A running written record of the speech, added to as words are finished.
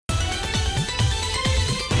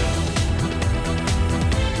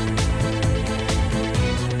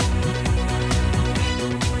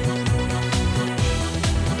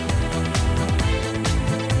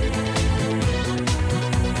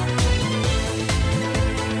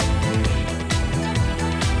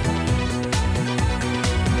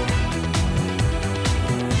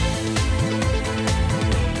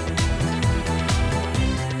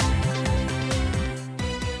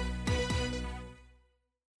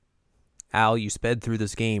Al, you sped through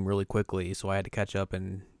this game really quickly, so I had to catch up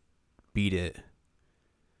and beat it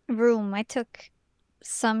Room. I took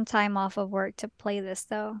some time off of work to play this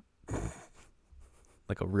though.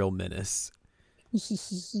 like a real menace.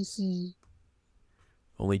 Hee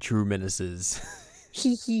Only true menaces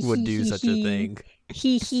hee hee would hee do hee such a hee thing.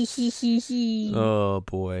 hee hee hee hee hee. Oh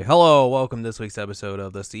boy. Hello, welcome to this week's episode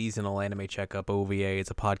of the Seasonal Anime Checkup OVA.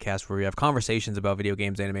 It's a podcast where we have conversations about video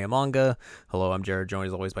games, anime, and manga. Hello, I'm Jared, joined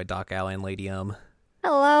as always by Doc Allen and Lady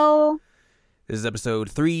Hello. This is episode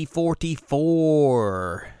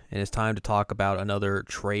 344, and it's time to talk about another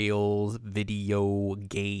Trails video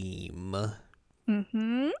game.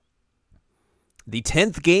 Mm-hmm. The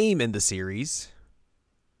 10th game in the series.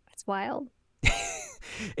 That's wild.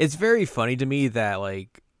 It's very funny to me that,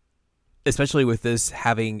 like, especially with this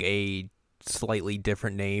having a slightly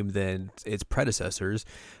different name than its predecessors,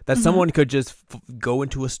 that Mm-hmm. someone could just go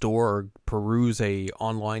into a store or peruse a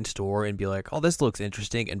online store and be like, oh, this looks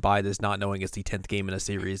interesting, and buy this not knowing it's the 10th game in a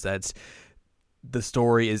series that's the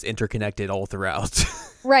story is interconnected all throughout.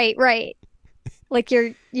 Right, right. Like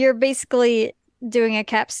you're basically doing a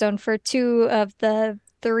capstone for two of the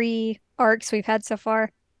three arcs we've had so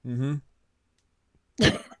far. Mm-hmm.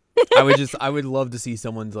 I would love to see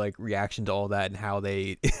someone's like reaction to all that and how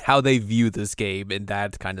they how they view this game in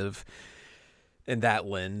that kind of in that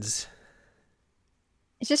lens.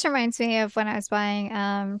 It just reminds me of when I was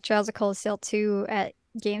buying Trails of Cold Steel 2 at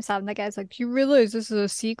GameStop and the guy's like, you realize this is a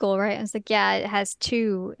sequel, right? And I was like, yeah, it has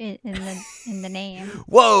two in the name.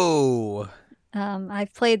 Whoa!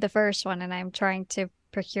 I've played the first one and I'm trying to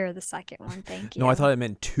procure the second one. Thank No, I you. thought it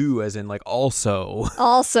meant two, as in like also.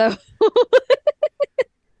 Also,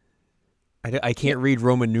 I yeah, can't read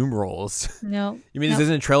Roman numerals. no, You mean this no.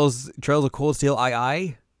 isn't Trails of Cold Steel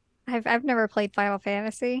II? I've never played Final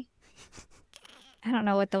Fantasy. I don't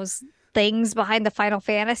know what those things behind the Final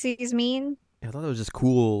Fantasies mean. I thought it was just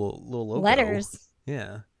cool little logo. Letters.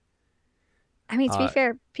 Yeah. I mean, to be Uh,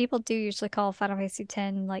 fair, people do usually call Final Fantasy X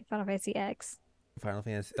like Final Fantasy X. Final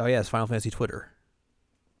Fantasy. Oh yeah, it's Final Fantasy Twitter.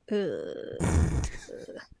 Ugh.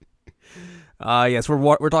 Yes,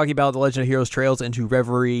 we're talking about The Legend of Heroes Trails into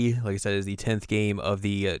Reverie. Like I said, is the 10th game of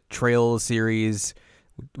the Trails series,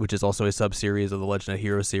 which is also a sub series of the Legend of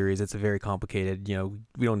Heroes series. It's a very complicated.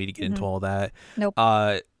 We don't need to get into Mhm. all that. Nope.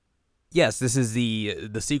 Uh, yes, this is the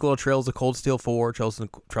sequel to Trails of Cold Steel 4. Trails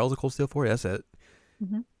of Cold Steel 4. That's it.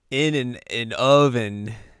 Mhm. In and of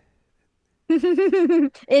and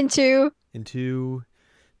Into. into.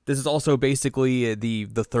 This is also basically the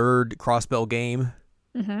third Crossbell game.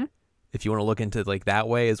 Hmm. If you want to look into like that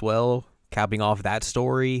way as well, capping off that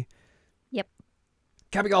story. Yep.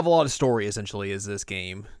 Capping off a lot of story essentially is this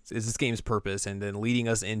game's purpose, and then leading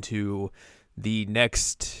us into the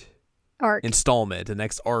next Arc. installment, the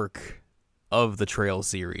next arc of the Trail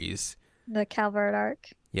series. The Calvert arc.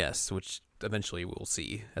 Yes, which eventually we'll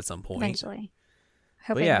see at some point. Eventually. But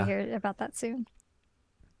Hoping we yeah, hear about that soon.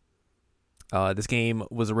 this game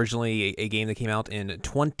was originally a game that came out in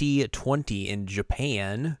 2020 in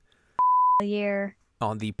Japan A year.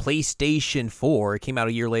 on the PlayStation 4. It came out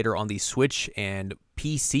a year later on the Switch and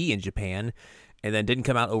PC in Japan, and then didn't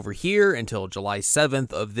come out over here until July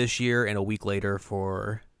 7th of this year, and a week later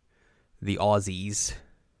for the Aussies.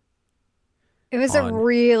 It was a On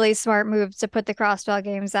really smart move to put the Crossbell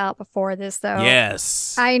games out before this, though.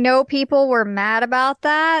 yes, I know people were mad about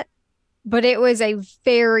that, but it was a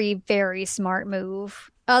very, very smart move.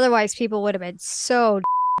 Otherwise, people would have been so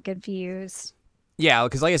confused. yeah,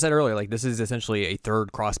 because like I said earlier, like this is essentially a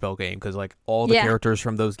third Crossbell game because like all the Yeah. characters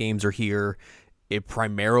from those games are here. It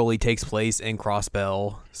primarily takes place in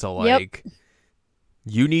Crossbell, so Yep. like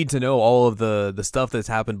you need to know all of the stuff that's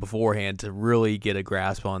happened beforehand to really get a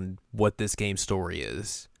grasp on what this game's story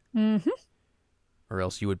is, Hmm. or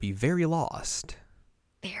else you would be very lost,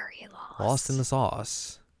 Very lost in the lost.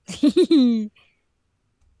 sauce.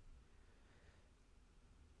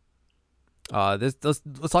 This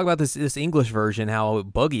let's talk about this English version. How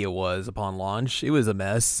buggy it was upon launch. It was a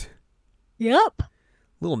mess, Yep. A a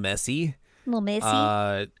little messy. little messy.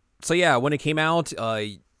 Uh, so yeah, when it came out,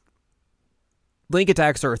 link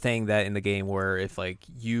attacks are a thing that in the game where if like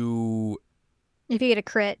If you get a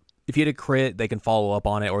crit. if you hit a crit, they can follow up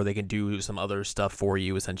on it, or they can do some other stuff for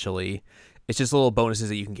you. Essentially, it's just little bonuses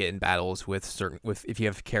that you can get in battles with if you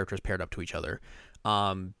have characters paired up to each other.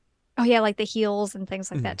 Um, Oh, yeah, like the heals and things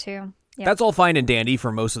like mhm. that, too. Yep. That's all fine and dandy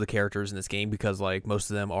for most of the characters in this game because like most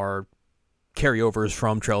of them are carryovers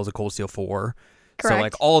from Trails of Cold Steel 4. So like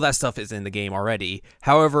Correct. all that stuff is in the game already.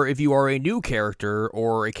 However, if you are a new character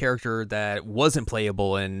or a character that wasn't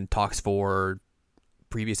playable in Tox 4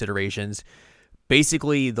 previous iterations,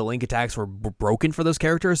 basically the link attacks were broken for those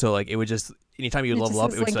characters. So like it would just anytime you would It level just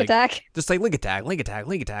up, says it would link just like attack. link attack, link attack,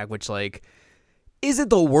 link attack, which like isn't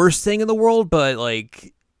the worst thing in the world, but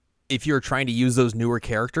like if you're trying to use those newer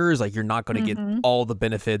characters, like you're not going to get Mm-hmm. all the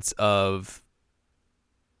benefits of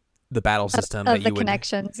the battle system that Of the you would.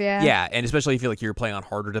 connections, yeah. Yeah, and especially if you're playing on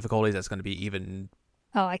harder difficulties, that's going to be even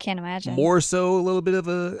Oh, I can't imagine. more so a little bit of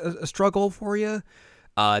a struggle for you.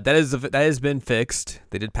 That has been fixed.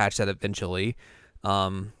 They did patch that eventually.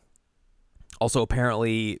 Also,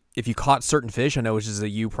 apparently, if you caught certain fish, I know which is a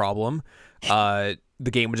you problem, the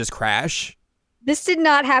game would just crash. This did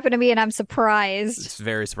not happen to me, and I'm surprised. It's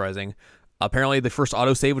very surprising. Apparently, the first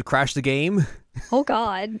autosave would crash the game. Oh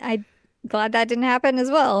God, I'm glad that didn't happen as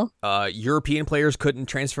well. European players couldn't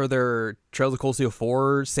transfer their Trails of Cold Steel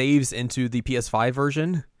 4 saves into the PS5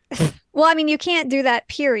 version. Well, I mean, you can't do that.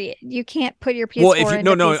 Period. You can't put your PS4 Well, if you,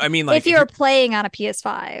 into no, PS5 I mean like if you're playing on a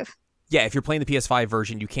PS5. yeah, if you're playing the PS5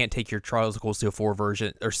 version, you can't take your Trials of Cold Steel 4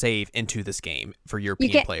 version or save into this game for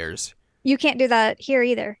European players. You can't do that here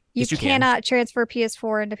either. You Yes, you can. cannot transfer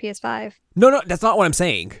PS4 into PS5. No, that's not what I'm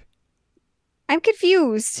saying. I'm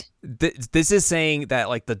confused. This is saying that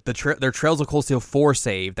like their Trails of Cold Steel 4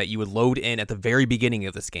 save that you would load in at the very beginning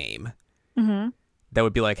of this game. Mm-hmm. That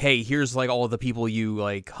would be like, hey, here's like all of the people you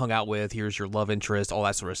like hung out with. Here's your love interest, all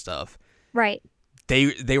that sort of stuff. Right.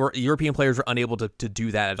 They were European players were unable to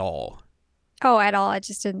do that at all. Oh, at all. I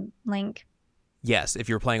just didn't link. Yes, if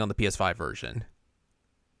you're playing on the PS5 version.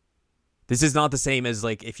 This is not the same as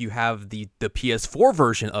like if you have the PS4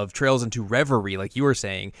 version of Trails into Reverie, like you were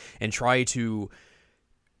saying, and try to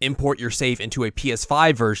import your save into a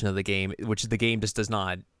PS5 version of the game, which the game just is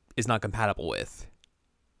not compatible with.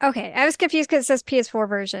 Okay, I was confused because it says PS4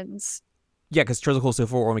 versions. Yeah, because Trails of Cold Steel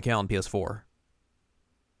 4 only count on PS4.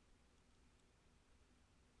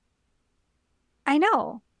 I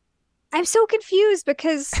know. I'm so confused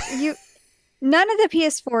because none of the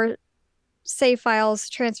PS4 save files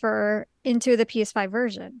transfer into the PS5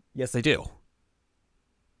 version. Yes, they do.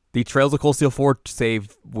 The Trails of Cold Steel 4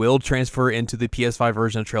 save will transfer into the PS5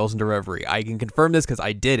 version of Trails into Reverie. I can confirm this because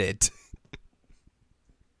I did it.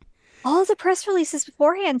 All the press releases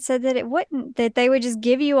beforehand said that it wouldn't, that they would just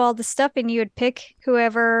give you all the stuff and you would pick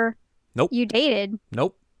whoever Nope. you dated.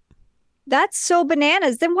 Nope. That's so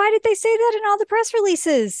bananas. Then why did they say that in all the press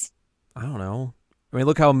releases? I don't know. I mean,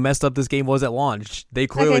 look how messed up this game was at launch. They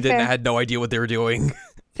clearly had no idea what they were doing.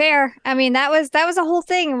 Fair. I mean, that was a whole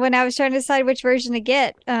thing when I was trying to decide which version to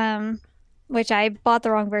get. Which I bought the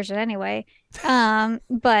wrong version anyway.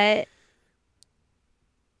 But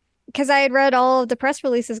because I had read all of the press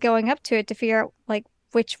releases going up to it to figure out like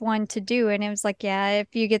which one to do, and it was like, yeah,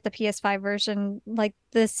 if you get the PS5 version, like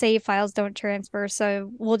the save files don't transfer, so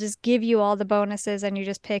we'll just give you all the bonuses and you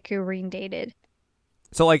just pick who dated.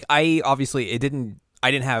 So like I didn't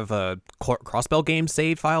have Crossbell game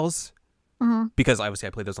save files because obviously I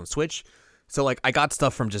played those on Switch. So like I got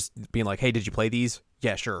stuff from just being like, hey, did you play these?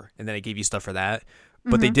 Yeah, sure. And then it gave you stuff for that.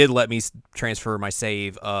 But they did let me transfer my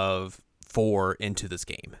save of 4 into this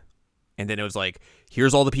game. And then it was like,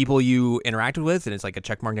 here's all the people you interacted with, and it's like a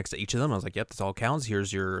check mark next to each of them. I was like, yep, this all counts.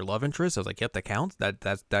 Here's your love interest. I was like, yep, that counts.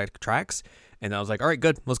 That tracks. And I was like, all right,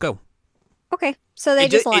 good, let's go. Okay, so they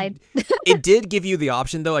just lied. It did give you the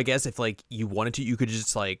option, though, I guess, if like you wanted to, you could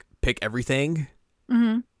just like pick everything.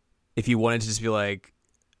 Mm-hmm. If you wanted to just be like,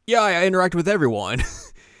 yeah, I interacted with everyone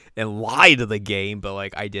and lie to the game, but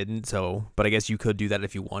like I didn't. So, but I guess you could do that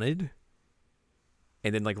if you wanted,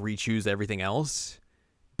 and then like re-choose everything else.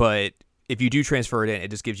 But if you do transfer it in, it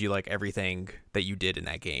just gives you like everything that you did in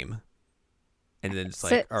that game. And then it's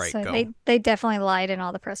like, all right, so go. They definitely lied in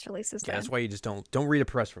all the press releases. Yeah, then. that's why you just don't read a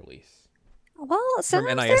press release. Well, From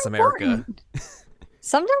sometimes NIS they're America. important.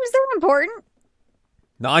 Sometimes they're important.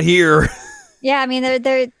 Not here. Yeah, I mean,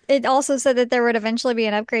 it also said that there would eventually be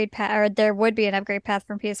an upgrade path, or there would be an upgrade path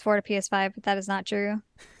from PS4 to PS5, but that is not true.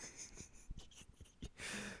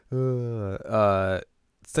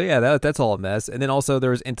 So yeah, that's all a mess. And then also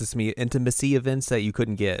there was intimacy events that you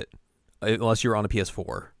couldn't get unless you were on a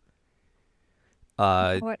PS4.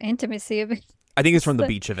 What intimacy of it? I think it's from the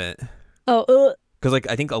beach event. Oh, Because like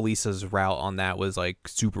I think Elisa's route on that was like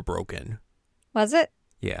super broken. was it?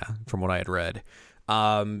 Yeah, from what I had read.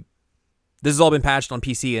 This has all been patched on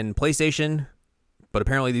PC and PlayStation, but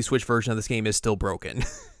apparently the Switch version of this game is still broken.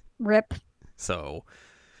 Rip. So,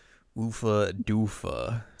 oofa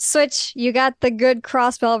doofa. Switch, you got the good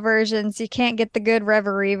crossbell versions. You can't get the good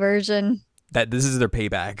Reverie version. This is their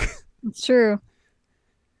payback. It's true.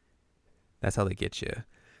 That's how they get you.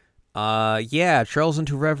 Yeah, Trails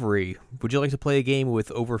into Reverie. Would you like to play a game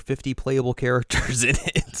with over 50 playable characters in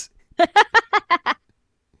it?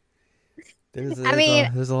 I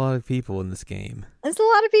mean, there's a lot of people in this game. it's a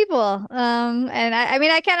lot of people. And I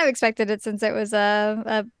mean, I kind of expected it since it was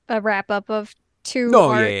a wrap up of two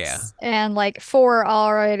No, yeah, yeah. arcs, and like four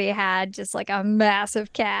already had just like a massive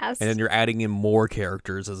And then cast. you're adding in more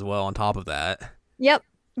characters as well on top of that. Yep,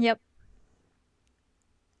 yep,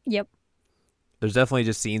 yep, There's definitely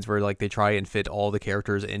just scenes where like they try and fit all the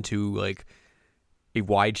characters into like a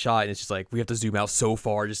wide shot, and it's just like we have to zoom out so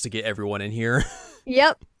far just to get everyone in here.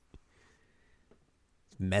 yep.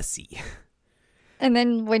 Messy. And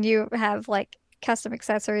then when you have like custom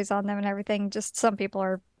accessories on them and everything, just some people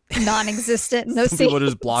are non-existent in those Some people are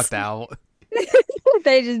scenes. just blocked out.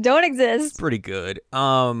 They just don't exist. Pretty good.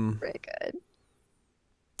 Pretty good.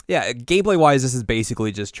 Yeah, gameplay wise, this is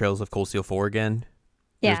basically just Trails of Cold Steel 4 again.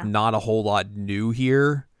 There's Yeah. not a whole lot new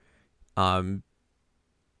here. Um,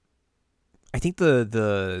 I think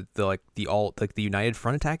the like the the United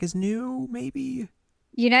Front attack is new, maybe,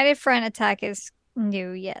 United Front Attack is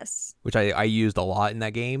new, yes. which I used a lot in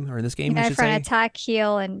that game or in this game, I United should Front say. Attack,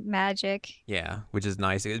 Heal, and Magic. Yeah, which is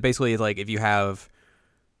nice. It basically is like if you have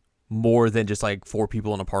more than just like 4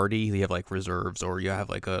 people in a party, you have like reserves, or you have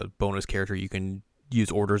like a bonus character you can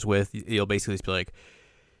use orders with. You'll basically just be like,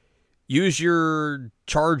 use your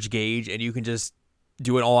charge gauge, and you can just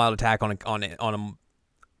do an all-out attack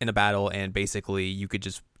in a battle, and basically you could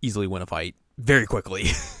just easily win a fight very quickly.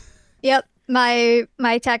 Yep. My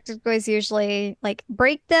tactic was usually like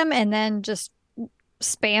break them and then just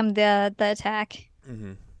spam the attack.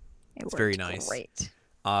 Mm-hmm. It It's worked very nice. great.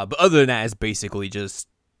 But other than that, it's basically just,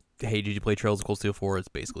 hey, did you play Trails of Cold Steel 4? It's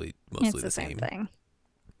basically mostly It's the the same same. thing.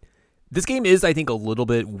 This game is, I think, a little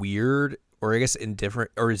bit weird, or I guess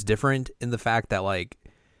indifferent, or is different in the fact that like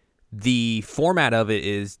the format of it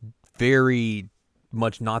is very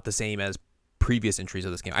much not the same as previous entries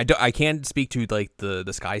of this game. I can't speak to like the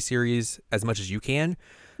Sky series as much as you can.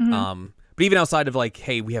 Mhm. But even outside of like,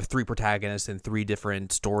 hey, we have 3 protagonists and 3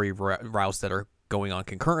 different story routes that are going on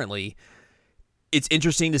concurrently, it's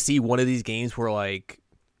interesting to see one of these games where like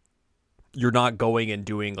you're not going and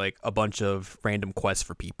doing like a bunch of random quests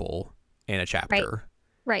for people in a chapter.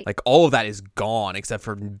 Right. Like all of that is gone except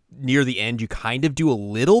for near the end. You kind of do a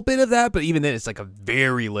little bit of that, but even then it's like a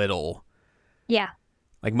very little. Yeah.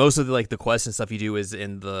 Like most of the like the quests and stuff you do is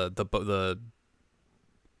in the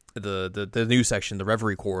new section, the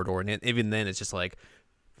Reverie corridor, and even then it's just like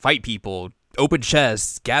fight people, open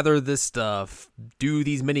chests, gather this stuff, do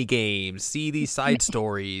these mini games, see these side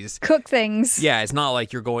stories. Cook things. Yeah, it's not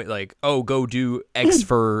like you're going like, oh, go do X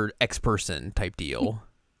for X person type deal.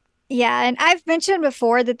 Yeah, and I've mentioned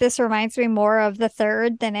before that this reminds me more of the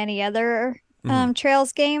third than any other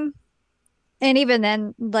Trails game. And even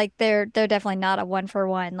then, like they're definitely not a one for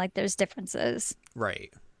one. Like there's differences.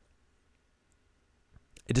 Right.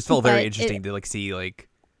 It just felt very But interesting to like see like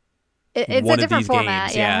it's one a of different these format,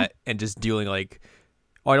 games, yeah. and just doing like,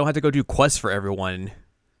 oh, I don't have to go do quests for everyone.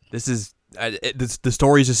 This is the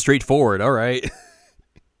story is just straightforward. All right.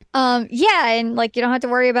 Yeah, and like you don't have to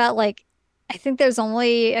worry about like I think there's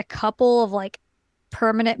only a couple of like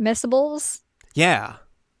permanent missables. Yeah.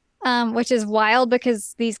 Which is wild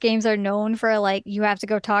because these games are known for like you have to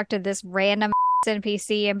go talk to this random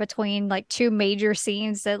NPC in between like 2 major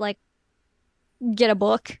scenes that like get a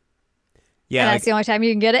book. Yeah, And like, that's the only time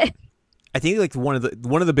you can get it. I think like one of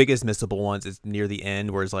the biggest missable ones is near the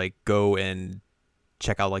end, where it's like go and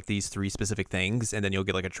check out like these 3 specific things, and then you'll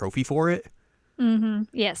get like a trophy for it. Mm-hmm.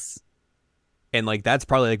 Yes. And like that's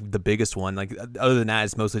probably like the biggest one. Like other than that,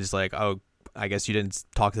 it's mostly just like, oh, I guess you didn't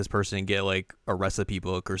talk to this person and get like a recipe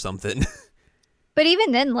book or something. But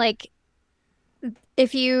even then, like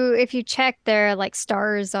if you check there are like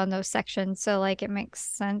stars on those sections, so like it makes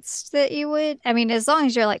sense that you would. I mean, as long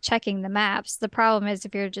as you're like checking the maps. The problem is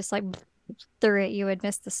if you're just like through it, you would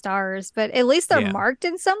miss the stars. But at least they're Yeah. marked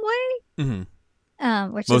in some way,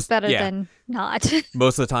 which is Most- better yeah. than not.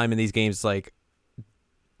 Most of the time in these games, like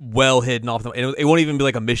well hidden off them. It won't even be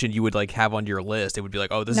like a mission you would like have on your list. It would be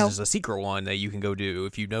like, oh, this Nope. is just a secret one that you can go do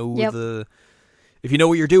if you know Yep. if you know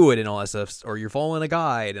what you're doing and all that stuff, or you're following a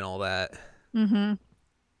guide and all that. Mm-hmm.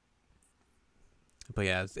 But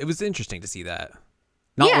yeah, it was interesting to see that.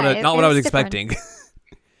 Yeah, Not what I was it's different. expecting.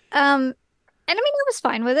 And I mean, I was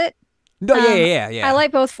fine with it. No, yeah. I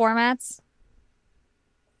like both formats.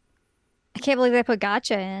 I can't believe they put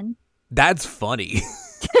gotcha in. That's funny.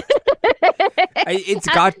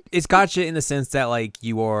 It's gotcha in the sense that like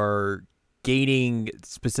you are gaining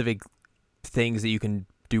specific things that you can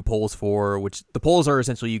do polls for, which the polls are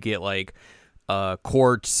essentially you get like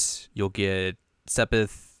quartz, you'll get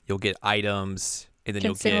sepith, you'll get items, and then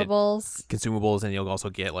you'll get Consumables. consumables, and you'll also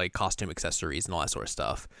get like costume accessories and all that sort of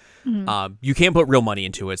stuff. Mhm. You can't put real money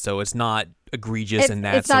into it, so it's not egregious in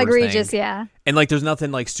that It's not sort of egregious, thing. yeah. And like, there's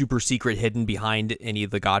nothing like super secret hidden behind any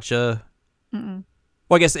of the gacha. Mm-mm.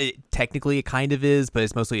 Well, I guess technically it kind of is, but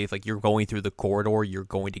it's mostly if like you're going through the corridor, you're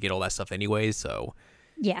going to get all that stuff anyways. So,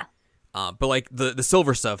 Yeah. but like the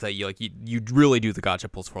silver stuff that you really do the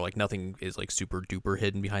gacha pulls for, like nothing is like super duper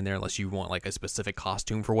hidden behind there unless you want like a specific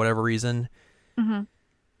costume for whatever reason. Mm-hmm.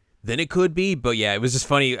 Then it could be, but yeah, it was just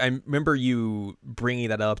funny. I remember you bringing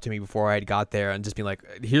that up to me before I had got there and just being like,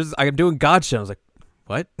 I'm doing gacha. I was like,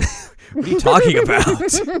 what? What are you talking about?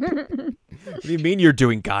 What do you mean you're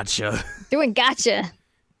doing gacha? Doing gotcha.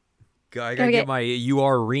 I gotta get my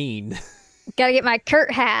Reen. Gotta get my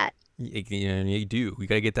Kurt hat. You do. You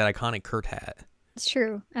gotta get that iconic Kurt hat. It's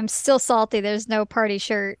true. I'm still salty. There's no party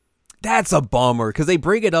shirt. That's a bummer because they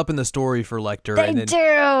bring it up in the story for Lecter. They and then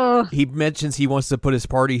do. He mentions he wants to put his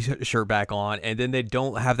party shirt back on, and then they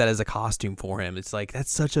don't have that as a costume for him. It's like,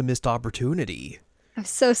 that's such a missed opportunity. I'm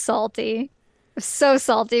so salty. I'm so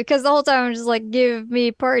salty because the whole time I'm just like, give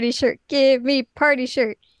me party shirt. Give me party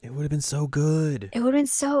shirt. It would have been so good. It would have been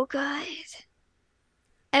so good.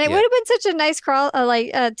 And it Yeah. would have been such a nice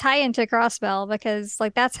tie-in to Crossbell because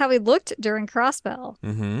like that's how he looked during Crossbell.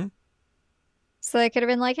 Mm-hmm. So they could have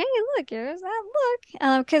been like, "Hey, look, here's that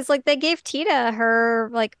look," because like they gave Tita her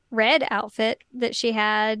like red outfit that she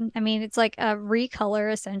had. I mean, it's like a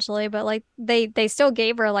recolor essentially, but like they still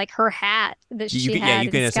gave her like her hat that she had. You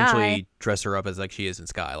can in Sky. essentially dress her up as like she is in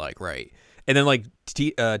Sky, like right. And then like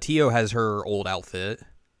Tio has her old outfit.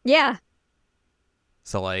 Yeah,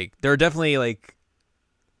 So like there are definitely like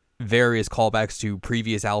various callbacks to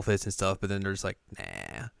previous outfits and stuff, but then there's like,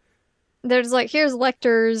 nah. there's like here's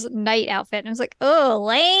Lecter's night outfit, and I was like, "Oh,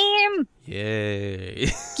 lame!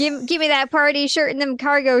 Yay. Give me that party shirt and them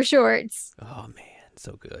cargo shorts." Oh man,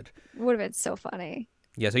 so good. Would have been so funny.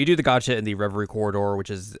 Yeah, so you do the gacha in the Reverie corridor, which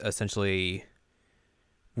is essentially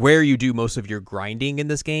where you do most of your grinding in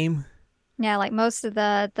this game. Yeah, like most of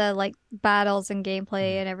the like battles and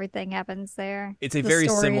gameplay and everything happens there. It's a The very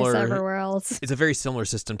story is similar everywhere else. It's a very similar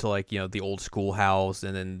system to like, the old schoolhouse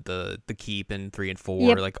and then the keep in 3 and 4,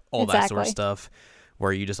 Yep, like all that sort of exactly. stuff,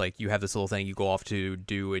 where you just like you have this little thing you go off to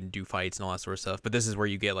do fights and all that sort of stuff. But this is where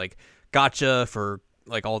you get like gotcha for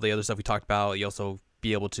like all the other stuff we talked about. You also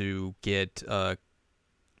be able to get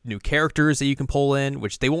new characters that you can pull in,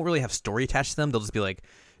 which they won't really have story attached to them. They'll just be like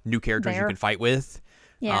new characters you There. can fight with.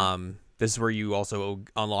 Yeah. This is where you also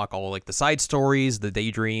unlock all like the side stories, the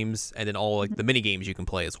daydreams, and then all like the mini games you can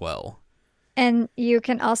play as well. And you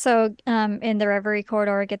can also in the Reverie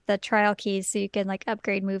corridor get the trial keys so you can like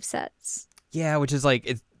upgrade move sets. Yeah, which is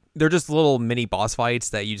like they're just little mini boss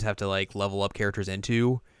fights that you just have to like level up characters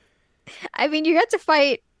into. I mean, you got to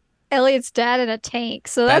fight Elliot's dad in a tank,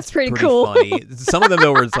 so that's pretty cool. Funny. Some of them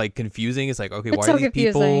though were it's like confusing. It's like, okay, It's why so are these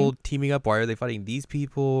people confusing. teaming up? Why are they fighting these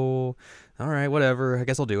people? All right, whatever. I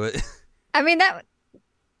guess I'll do it. I mean that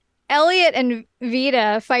Elliot and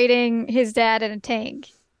Vita fighting his dad in a tank.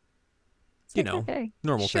 It's like, okay,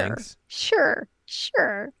 normal sure, things. sure.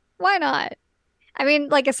 Why not? I mean,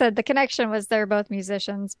 like I said, the connection was they're both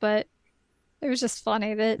musicians, but it was just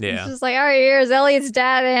funny that it's just like, all right, here's Elliot's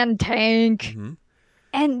dad and tank. Mm-hmm.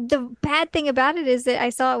 And the bad thing about it is that I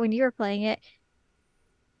saw it when you were playing it.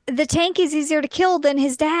 The tank is easier to kill than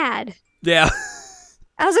his dad. Yeah.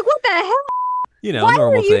 I was like, what the hell? Why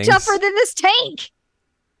normal are you things. tougher than this tank?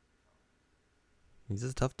 He's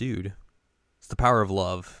a tough dude. It's the power of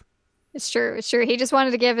love. It's true. He just wanted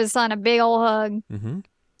to give his son a big old hug. Mm-hmm.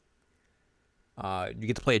 You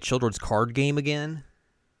get to play a children's card game again.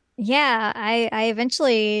 Yeah, I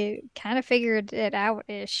eventually kind of figured it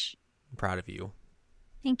out-ish. I'm proud of you.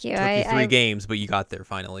 Thank you. Took you 3 games, but you got there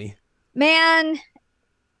finally. Man,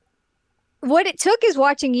 what it took is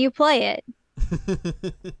watching you play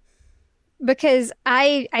it. Because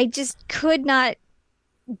I just could not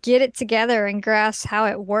get it together and grasp how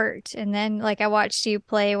it worked. And then like I watched you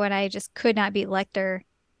play when I just could not beat Lecter.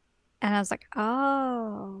 And I was like,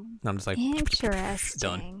 oh, I'm just like interesting.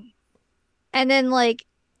 done. And then like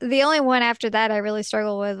the only one after that I really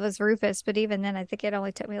struggled with was Rufus, but even then I think it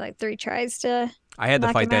only took me like 3 tries to I had to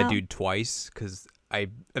knock fight him that out. dude twice because I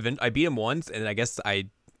beat him once, and I guess I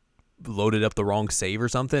loaded up the wrong save or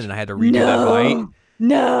something, and I had to redo that fight.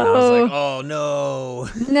 No. And I was like, oh no.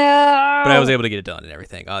 No. But I was able to get it done and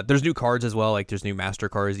everything. There's new cards as well. Like there's new master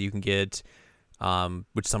cards that you can get,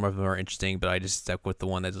 which some of them are interesting. But I just stuck with the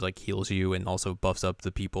one that just like heals you and also buffs up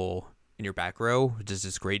the people in your back row, which is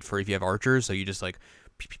just great for if you have archers. So you just like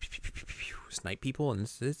snipe people, and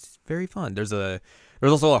it's very fun. There's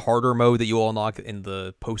also a harder mode that you will unlock in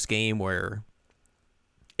the post game where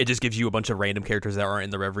it just gives you a bunch of random characters that aren't in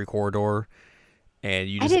the Reverie corridor, and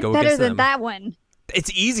you I just did go better against than them. that one. It's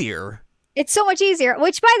easier. It's so much easier.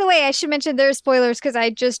 Which, by the way, I should mention there's spoilers because I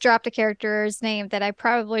just dropped a character's name that I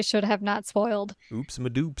probably should have not spoiled. Oops,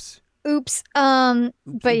 madoops. Oops. Oops,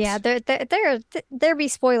 But yeah, oops. there be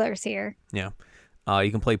spoilers here. Yeah. You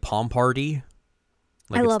can play Palm Party,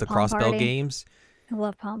 I like it's love the Palm Crossbell Party. games. I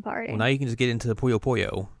love Palm Well, Party. now you can just get into Puyo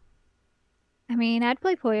Puyo. I mean, I'd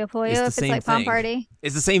play Puyo It's Puyo the if it's same like Palm thing. Party.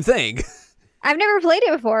 It's the same thing. I've never played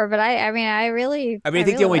it before, but I mean, I I think the really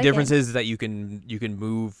only like difference it. is that you can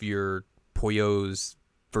move your Puyos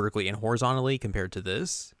vertically and horizontally compared to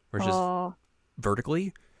this, which is Oh.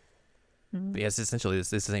 vertically. Mm. But yes, essentially it's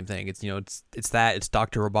the same thing. It's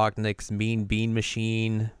Dr. Robotnik's Mean Bean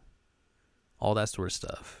Machine, all that sort of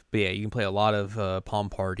stuff. But yeah, you can play a lot of Palm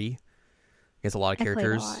Party against a lot of I played a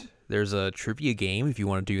characters. lot. There's a trivia game if you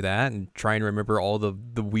want to do that and try and remember all the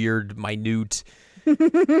weird, minute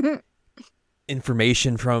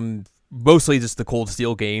information from mostly just the Cold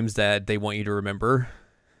Steel games that they want you to remember.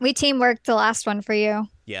 We teamworked the last one for you.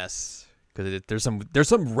 Yes, because there's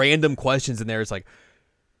some random questions in there. It's like,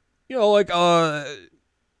 like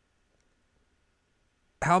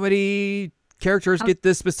how many characters How, get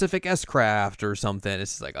this specific S craft or something.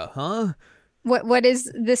 It's just like, huh? what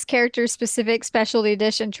is this character's specific specialty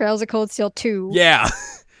edition, Trails of Cold Steel 2? Yeah.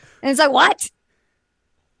 And it's like, what?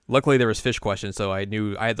 Luckily, there was fish questions, so I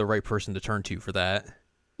knew I had the right person to turn to for that.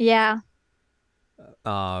 Yeah.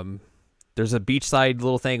 There's a beachside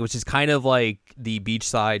little thing, which is kind of like the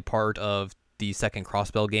beachside part of the second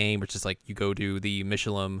Crossbell game, which is like you go to the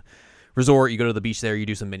Michelin Resort, you go to the beach there, you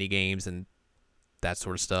do some mini games and that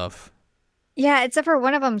sort of stuff. Yeah, except for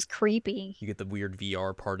one of them's creepy. You get the weird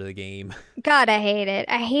VR part of the game. God, I hate it.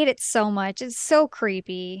 I hate it so much. It's so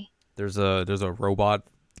creepy. There's a robot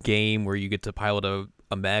game where you get to pilot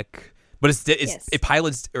a mech, but Yes. it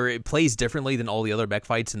pilots or it plays differently than all the other mech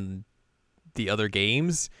fights in the other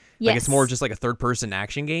games. Like it's more Yes. just like a third person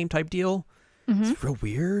action game type deal. Mm-hmm. It's real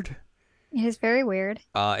weird. It is very weird.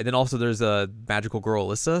 And then also there's a Magical Girl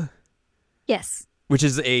Alyssa, Yes. which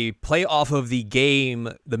is a play off of the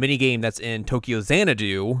mini game that's in Tokyo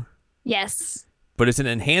Xanadu, Yes. but it's an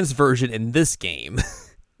enhanced version in this game,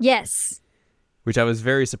 Yes. which I was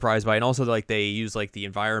very surprised by. And also like they use like the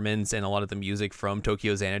environments and a lot of the music from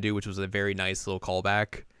Tokyo Xanadu, which was a very nice little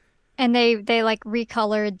callback. And they like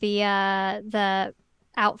recolored the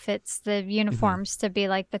outfits, the Mm-hmm. uniforms to be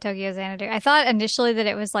like the Tokyo Xanadu. I thought initially that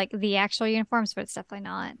it was like the actual uniforms, but it's definitely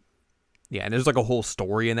not. Yeah, and there's like a whole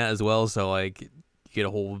story in that as well, so like you get a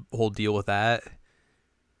whole deal with that.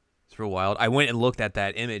 It's real wild. I went and looked at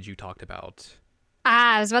that image you talked about,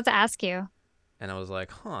 Ah, I was about to ask you. and I was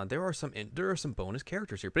like, "Huh, there are some bonus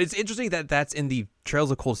characters here." But it's interesting that that's in the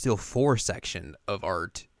Trails of Cold Steel 4 section of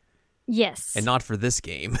art, Yes. and not for this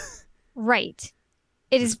game. Right.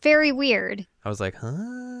 It is very weird. I was like, "Huh."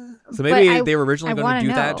 So But maybe they were originally I going want to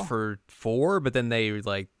to do that know. for 4, but then they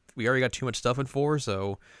like we already got too much stuff in 4,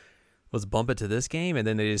 so let's bump it to this game, and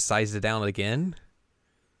then they just sized it down again.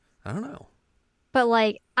 I don't know. But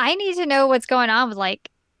like, I need to know what's going on with like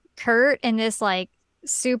Kurt in this like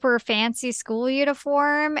super fancy school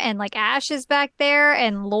uniform, and like Ash is back there,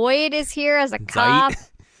 and Lloyd is here as a cop. Zeit.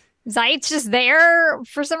 Zeit's just there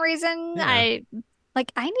for some reason. Yeah.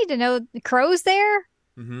 I need to know the Crow's there.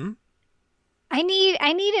 Mm-hmm. I need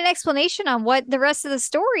an explanation on what the rest of the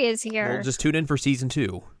story is Well, here. just tune in for season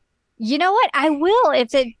 2. You know what? I will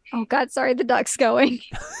if it. Oh God, sorry, the duck's going.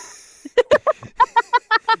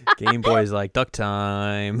 Game Boy's like duck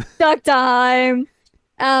time. Duck time.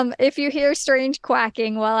 If you hear strange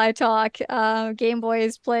quacking while I talk, Game Boy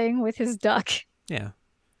is playing with his duck. Yeah.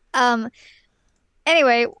 Um,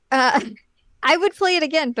 anyway, I would play it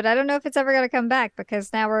again, but I don't know if it's ever gonna come back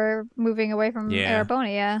because now we're moving away from Yeah.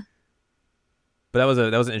 Arabonia. But that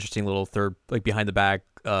was an interesting little third like behind the back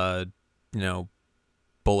you know,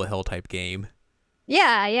 bullet hell type game.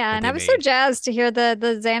 Yeah, yeah, That and they I was so made. jazzed to hear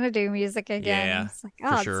the Xanadu music again. Yeah, It's like, for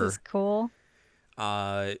oh, sure. this is cool.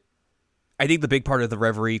 I think the big part of the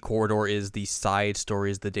Reverie corridor is the side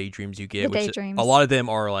stories, the daydreams you get, The which daydreams. a lot of them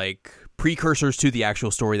are like precursors to the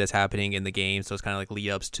actual story that's happening in the game. So it's kind of like lead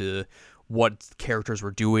ups to what characters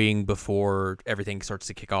were doing before everything starts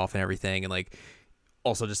to kick off and everything, and like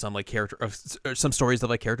also just some like some stories of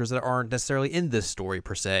like characters that aren't necessarily in this story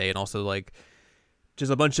per se, and also like just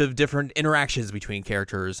a bunch of different interactions between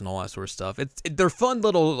characters and all that sort of stuff. They're fun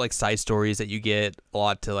little like side stories that you get a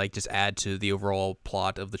lot to like just add to the overall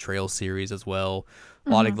plot of the Trail series as well. A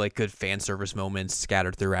lot of like good fan service moments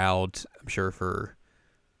scattered throughout. I'm sure for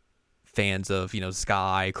fans of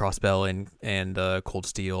Sky, Crossbell, and Cold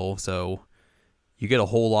Steel. So you get a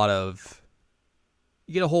whole lot of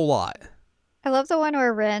You get a whole lot. I love the one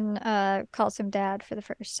where Ren calls him dad for the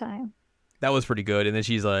first time. That was pretty good. And then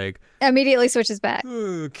she's like, Immediately switches back.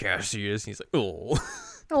 oh, Cassius. And he's like, oh.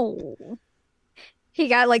 Oh. He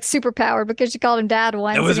got like superpowered because she called him dad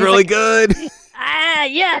once. That was really like, good.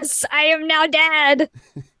 Yes, I am now dad.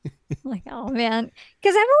 Like, oh man.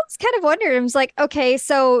 Because I've always kind of wondered. I was like, okay,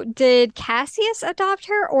 so did Cassius adopt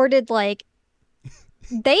her or did like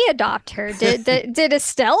they adopt her? Did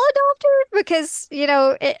Estelle adopt her? Because,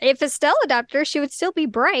 if Estelle adopted her, she would still be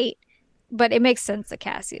bright. But it makes sense that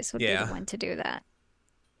Cassius would be the one to do that.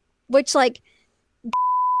 Which, like,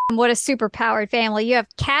 what a super powered family. You have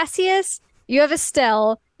Cassius, you have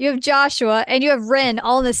Estelle, you have Joshua, and you have Ren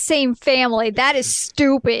all in the same family. That is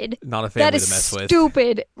stupid. Not a family to mess with. That is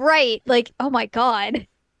stupid. Right. Like, oh my God.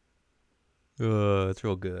 It's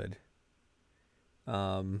real good.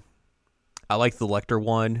 I like the Lecter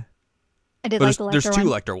one. I did like the Lecter one. There's two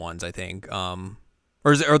Lecter ones, I think. Or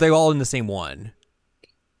are they all in the same one?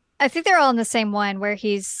 I think they're all in the same one where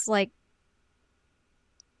he's like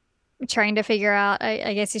trying to figure out.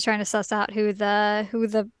 I guess he's trying to suss out who the.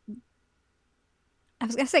 I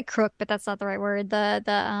was gonna say crook, but that's not the right word. The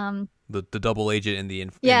double agent in the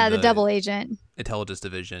the double agent intelligence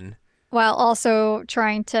division. While also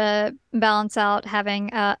trying to balance out having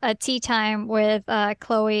a tea time with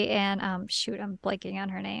Chloe and I'm blanking on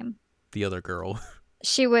her name. The other girl.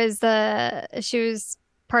 She was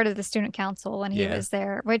part of the student council when he was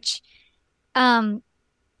there, which I've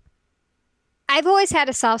always had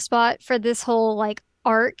a soft spot for this whole like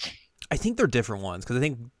arc. I think they're different ones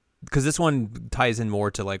because this one ties in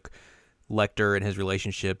more to like Lecter and his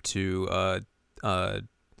relationship to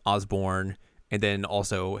Osborn. And then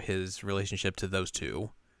also his relationship to those two.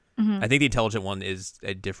 Mm-hmm. I think the intelligent one is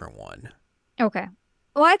a different one. Okay.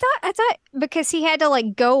 Well, I thought because he had to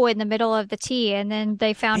like go in the middle of the tea, and then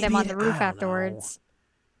they found him on the roof afterwards.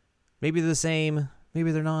 Maybe they're the same.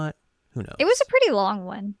 Maybe they're not. Who knows? It was a pretty long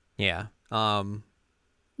one. Yeah.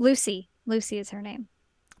 Lucy is her name.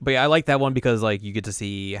 But yeah, I like that one because like you get to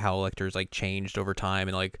see how Lecter's like changed over time,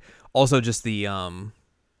 and like also just the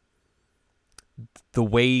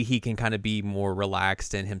way he can kind of be more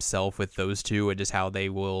relaxed in himself with those two and just how they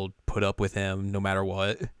will put up with him no matter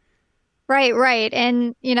what. Right.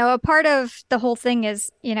 And, a part of the whole thing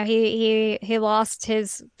is, he lost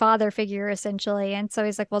his father figure essentially. And so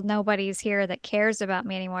he's like, well, nobody's here that cares about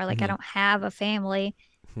me anymore. Like, I don't have a family.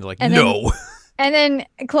 They're like, no. And then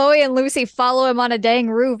Chloe and Lucy follow him on a dang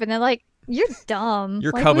roof and they're like, you're dumb.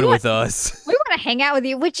 You're like, coming with us. We want to hang out with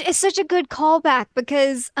you, which is such a good callback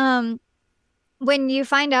because, when you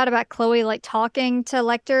find out about Chloe like talking to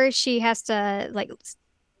Lecter, she has to like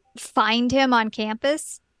find him on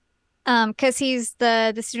campus because he's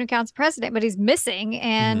the student council president, but he's missing.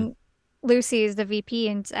 And Lucy is the VP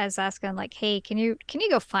and is asking like, "Hey, can you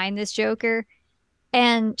go find this Joker?"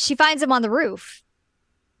 And she finds him on the roof,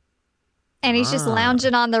 and he's just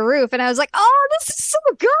lounging on the roof. And I was like, "Oh, this is so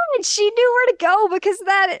good! She knew where to go because of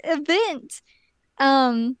that event."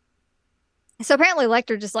 So apparently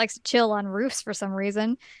Lecter just likes to chill on roofs for some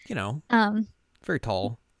reason. Very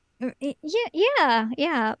tall.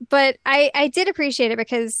 Yeah. But I did appreciate it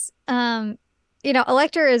because,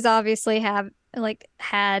 Lecter is obviously had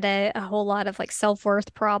a whole lot of like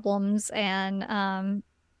self-worth problems and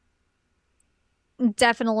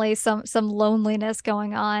definitely some loneliness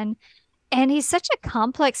going on. And he's such a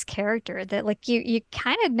complex character that like you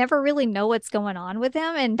kind of never really know what's going on with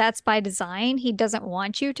him. And that's by design. He doesn't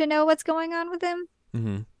want you to know what's going on with him.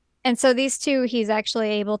 Mm-hmm. And so these two, he's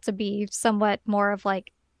actually able to be somewhat more of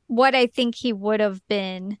like what I think he would have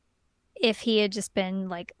been if he had just been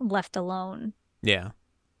like left alone. Yeah.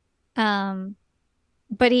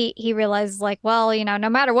 But he realizes like, well, no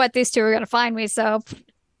matter what, these two are going to find me. So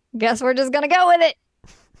guess we're just going to go with it.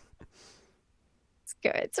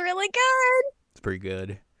 Good. It's really good. It's pretty good.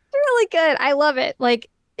 It's really good. I love it. Like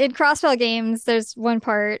in Crossbell Games, there's one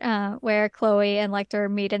part where Chloe and Lecter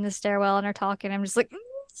meet in the stairwell and are talking. I'm just like,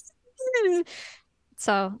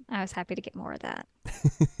 so I was happy to get more of that.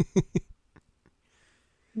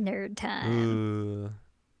 Nerd time.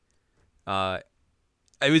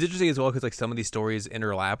 It was interesting as well because like some of these stories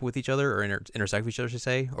interlap with each other or intersect with each other, I should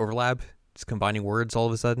say, overlap, just combining words all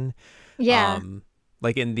of a sudden. Yeah.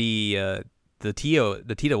 Like in the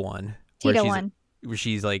Tita one. Where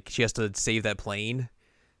she's like she has to save that plane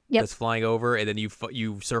that's flying over, and then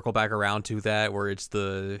you circle back around to that where it's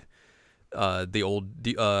the old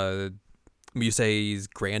Musei's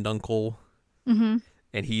granduncle, and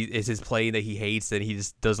it's his plane that he hates and he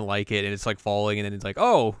just doesn't like it, and it's like falling, and then it's like,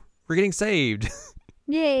 oh, we're getting saved.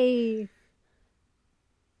 Yay.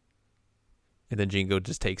 And then Jingo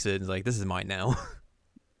just takes it and is like, this is mine now.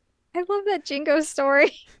 I love that Jingo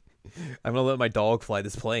story. I'm gonna let my dog fly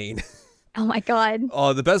this plane. Oh my God.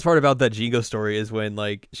 Oh, the best part about that Jingo story is when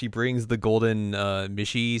like she brings the golden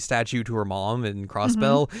Mishi statue to her mom in Hmm.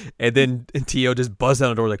 Crossbell, and then Tio just busts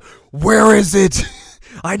down the door like, "Where is it?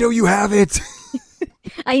 I know you have it."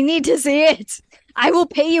 I need to see it. I will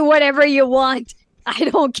pay you whatever you want. I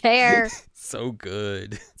don't care. So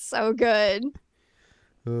good. So good.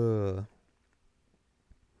 Ugh.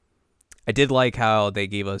 I did like how they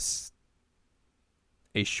gave us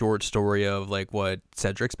a short story of like what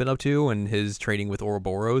Cedric's been up to and his training with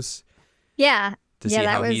Ouroboros Yeah. to Yeah, see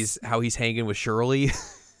that how he's hanging with Shirley.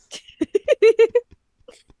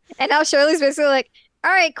 and now Shirley's basically like,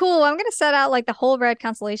 all right, cool. I'm gonna set out like the whole red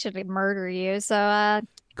constellation to murder you. So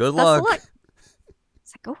Good best of luck. luck.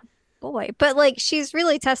 It's like, oh boy. But like she's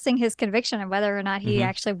really testing his conviction of whether or not he Hmm.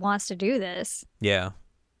 actually wants to do this. Yeah.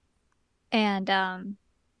 And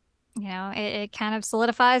it kind of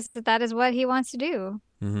solidifies that that is what he wants to do.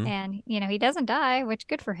 Hmm. And he doesn't die, which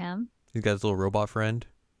good for him. He's got his little robot friend.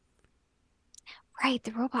 Right,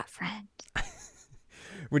 the robot friend.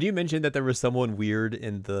 When you mentioned that there was someone weird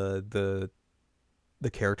in the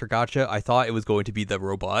character gotcha, I thought it was going to be the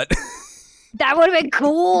robot. That would have been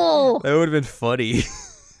cool. That would have been funny.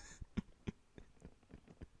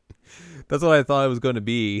 That's what I thought it was going to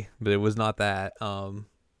be, but it was not that.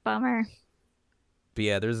 Bummer. But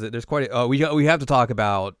yeah, there's quite. We have to talk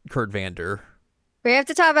about Kurt Vander. We have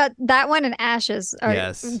to talk about that one and Ashes. Or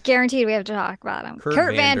Yes, guaranteed we have to talk about him. Kurt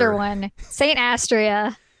Kurt Vander Vander. one. Saint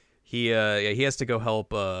Astria. He has to go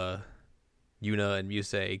help Yuna and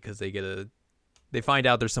Musei because they find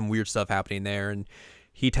out there's some weird stuff happening there, and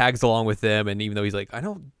he tags along with them. And even though he's like, I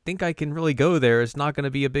don't think I can really go there, it's not going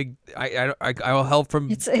to be a big. I'll help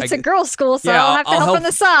from. It's a girls' school, so Yeah, I'll have to I'll help help on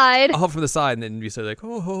the side. I'll help from the side, and then Musei's like,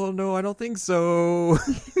 oh no, I don't think so.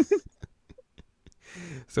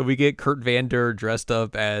 So we get Kurt Vander dressed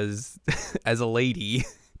up as as a lady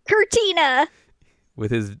Kurtina.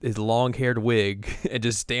 with his long haired wig and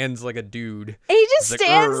just stands like a dude. He just He's like,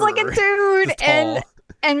 stands like a "Urgh." dude, Just tall.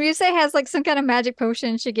 and Muse has like some kind of magic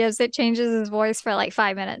potion she gives. It changes his voice for like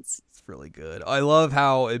 5 minutes. It's really good. I love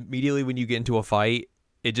how immediately when you get into a fight,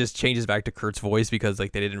 it just changes back to Kurt's voice because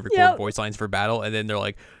like they didn't record Yep. voice lines for battle, and then they're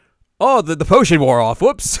like, "Oh, the potion wore off.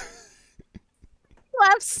 Whoops."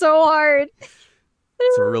 Laugh so hard.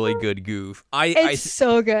 It's a really good goof. It's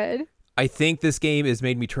so good. I think this game has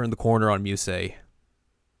made me turn the corner on Musei.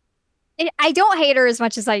 I don't hate her as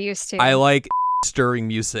much as I used to. I like stirring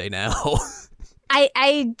Musei now.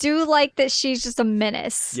 I do like that she's just a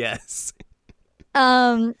menace. Yes.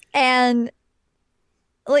 And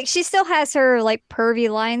like she still has her like pervy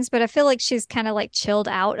lines, but I feel like she's kind of like chilled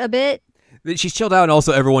out a bit. She's chilled out, and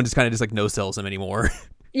also everyone just kind of just like no sells him anymore.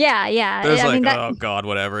 Yeah, yeah. There's I like, mean that, oh god,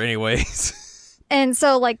 whatever. Anyways, and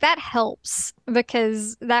so like that helps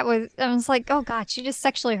because I was like, oh god, she just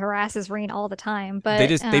sexually harasses Rain all the time. But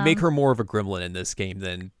they make her more of a gremlin in this game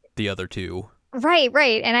than the other two. right,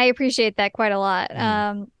 and I appreciate that quite a lot.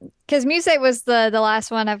 Mm-hmm. Because Musei was the last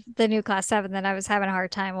one of the new class 7 that I was having a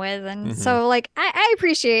hard time with, and Mm-hmm. so like I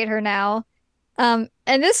appreciate her now. And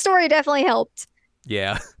this story definitely helped.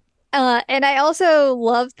 Yeah, And I also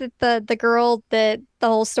love that the girl that the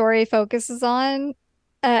whole story focuses on,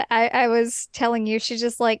 I was telling you, she's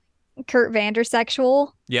just like Kurt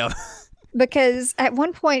Vandersexual yeah. because at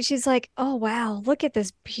one point she's like, "Oh wow, look at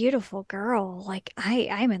this beautiful girl. Like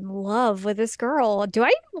I'm in love with this girl. Do I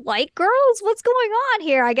even like girls? What's going on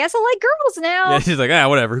here? I guess I like girls Yeah, now." she's like,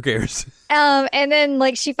 whatever. Who cares? And then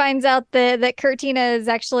like she finds out that Kurtina is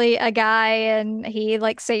actually a guy and he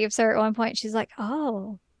like saves her at one point. She's like,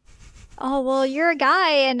 "Oh, well, you're a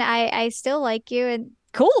guy and I still like you and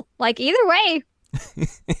cool. Like either way,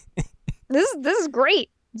 this is great."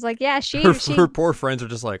 It's like, yeah, Her poor friends are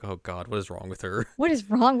just like, oh god, what is wrong with her? what is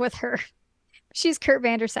wrong with her? She's Kurt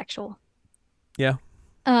Vandersexual. Yeah.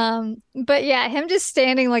 But yeah, him just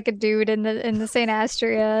standing like a dude in the Saint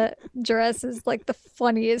Astria dress is like the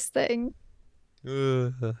funniest thing.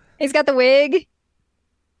 He's got the wig.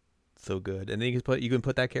 So good, and then you can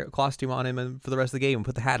put that costume on him and for the rest of the game and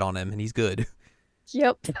put the hat on him, and he's good.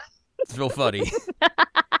 Yep. It's real funny.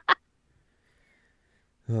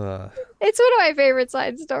 uh, It's one of my favorite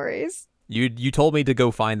side stories. you told me to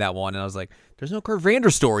go find that one, and I was like, "There's no Kurt Vander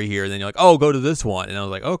story here." And then you're like, "Oh, go to this one," and I was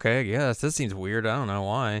like, "Okay, yes, this seems weird. I don't know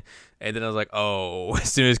why." And then I was like, "Oh!"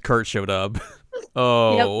 As soon as Kurt showed up,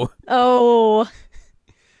 oh, Yep. Oh,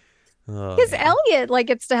 oh because man. Elliot like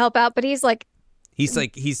gets to help out, but He's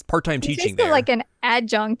part time he's teaching basically there. like an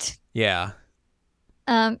adjunct. Yeah,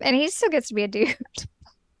 And he still gets to be a dude.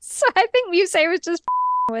 So I think Musei was just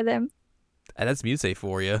with him. And that's Muse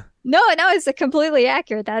for you. No, no, it's completely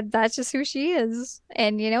accurate. That's just who she is.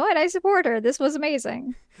 And you know what? I support her. This was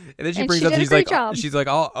amazing. And then she And brings she up, did a great job.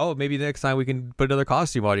 oh, maybe next time we can put another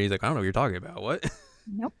costume on you. He's like, I don't know what you're talking about. What?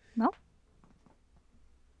 Nope, nope.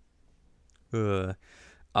 Ugh.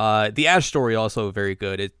 The Ash story also very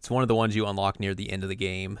good. It's one of the ones you unlock near the end of the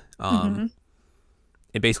game. Hmm.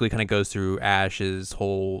 It basically kind of goes through Ash's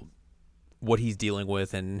whole what he's dealing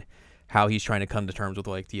with and how he's trying to come to terms with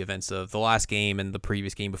like the events of the last game and the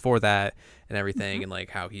previous game before that and everything, Hmm. and like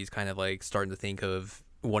how he's kind of like starting to think of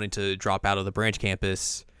wanting to drop out of the branch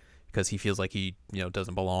campus because he feels like he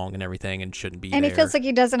doesn't belong and everything and shouldn't be And he feels there. like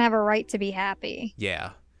he doesn't have a right to be happy,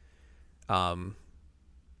 Yeah. Um,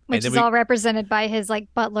 and which then is all represented by his like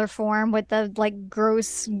butler form with the like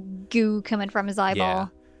gross goo coming from his yeah.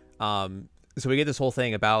 eyeball. So we get this whole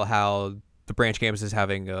thing about how the branch campus is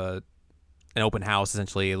having an open house,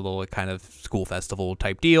 essentially a little kind of school festival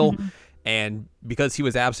type deal. Hmm. And because he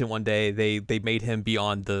was absent one day, they made him be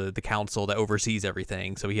on the council that oversees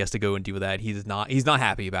everything. So he has to go and do that. He's not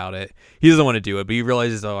happy about it. He doesn't want to do it, but he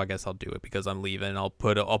realizes, oh, I guess I'll do it because I'm leaving. I'll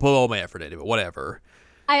put all my effort into it. Whatever.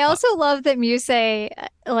 I Uh, also love that Muse,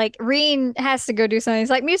 like Reen has to go do something. He's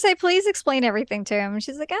like, Muse, please explain everything to him. And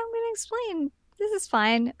she's like, I'm gonna explain. This is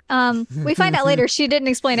fine. We find out later she didn't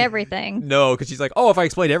explain everything. no, because she's like, oh, if I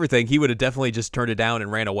explained everything, he would have definitely just turned it down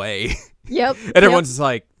and ran away. Yep, And yep. everyone's just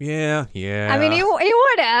like, yeah, I mean, yeah, he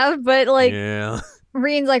would have, but like yeah.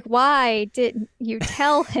 Reen's like, why didn't you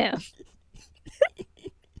tell him?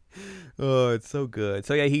 Oh, it's so good.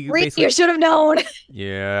 So yeah, he Reen, you basically, should have known.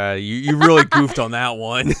 yeah, you really goofed on that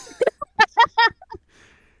one.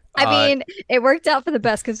 I Uh, mean, it worked out for the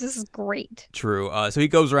best because this is great. True. So he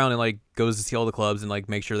goes around and like goes to see all the clubs and like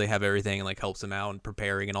make sure they have everything and like helps them out and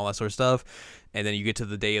preparing and all that sort of stuff. And then you get to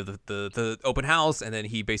the day of the open house, and then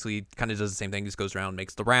he basically kind of does the same thing. Just goes around,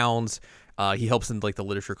 makes the rounds. He helps in like the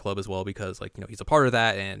literature club as well because like he's a part of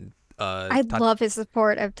that. And I love his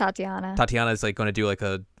support of Tatiana. Tatiana is like going to do like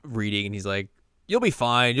a reading, and he's like, "You'll be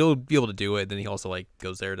fine. You'll be able to do it." And then he also like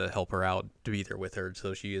goes there to help her out, to be there with her,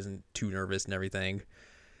 so she isn't too nervous and everything.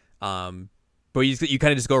 But you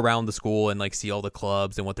kind of just go around the school and like see all the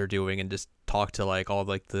clubs and what they're doing and just talk to like all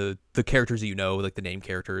like the characters that like the name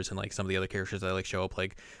characters and like some of the other characters that like show up,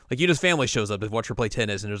 like Yuna's family shows up to watch her play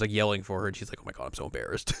tennis and there's like yelling for her and she's like, oh my god, I'm so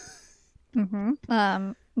embarrassed. Hmm.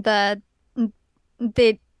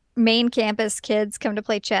 The main campus kids come to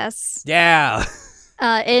play chess. Yeah.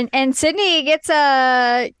 And Sydney gets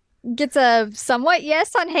a somewhat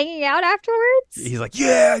yes on hanging out afterwards. He's like,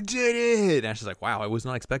 yeah, I did it. And she's like, wow, I was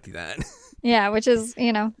not expecting that. Yeah, which is,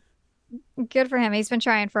 good for him. He's been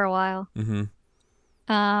trying for a while.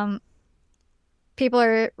 Mm-hmm. Um,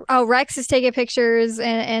 Rex is taking pictures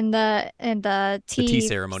in the The tea tea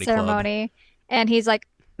ceremony club. ceremony, and he's like,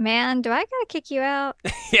 "Man, do I gotta kick you out?"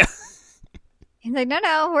 Yeah. He's like,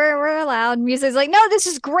 "No, we're allowed." Music's like, "No, this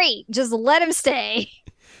is great. Just let him stay."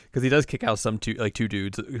 Because he does kick out two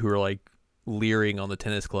dudes who are like leering on the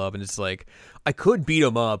tennis club, and it's like, I could beat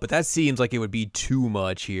him up, but that seems like it would be too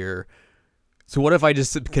much here. So what if I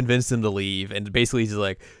just convince them to leave? And basically he's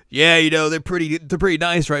like, yeah, they're pretty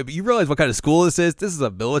nice, right? But you realize what kind of school this is? This is a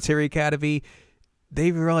military academy.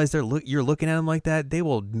 They realize you're looking at them like that. They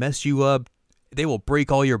will mess you up. They will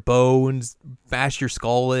break all your bones, bash your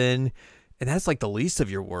skull in, and that's like the least of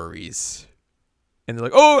your worries. And they're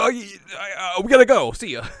like, oh, we gotta go.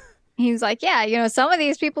 See ya. He's like, "Yeah, some of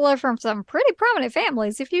these people are from some pretty prominent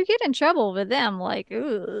families. If you get in trouble with them, like,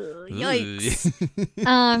 ooh, yikes."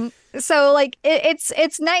 So like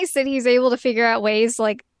it's nice that he's able to figure out ways,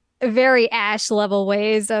 like very Ash level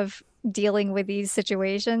ways of dealing with these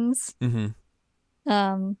situations.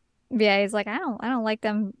 Mm-hmm. Yeah, he's like, I don't like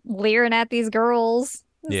them leering at these girls.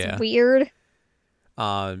 It's Yeah. weird.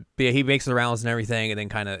 But yeah, he makes the rounds and everything, and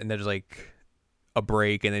then and there's like a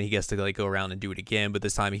break, and then he gets to like go around and do it again. But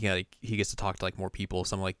this time he gets to talk to like more people,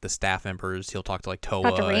 some like the staff members. He'll talk to like Talk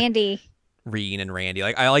to Toa, Randy. Reen, and Randy.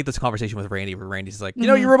 Like I like this conversation with Randy, where Randy's like,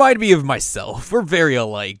 Mhm. you remind me of myself. We're very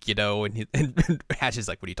alike, and Hatch is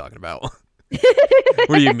like, what are you talking about?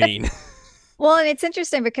 What do you mean? Well, and it's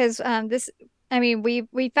interesting because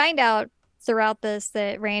we find out throughout this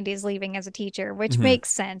that Randy's leaving as a teacher, which Mhm. makes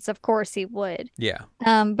sense. Of course he would. Yeah.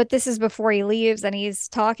 But this is before he leaves, and he's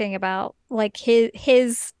talking about like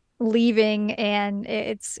his leaving, and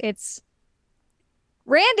it's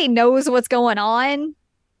Randy knows what's going on.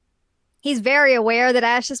 He's very aware that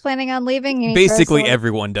Ash is planning on leaving, and he tries to, Basically, like,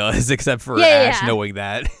 everyone does, except for Yeah, Ash yeah. knowing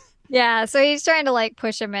that. Yeah, so he's trying to like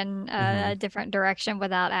push him in Mhm. a different direction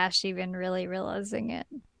without Ash even really realizing it.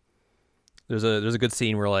 There's a good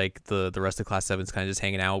scene where like the rest of Class 7's kind of just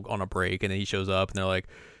hanging out on a break, and then he shows up, and they're like,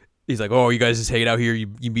 he's like, oh, you guys just hanging out here,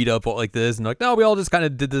 you meet up like this, and like, no, we all just kind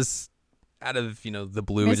of did this out of the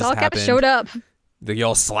blue. It just all kind of happened. showed up. Like,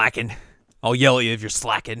 y'all slacking. I'll yell at you if you're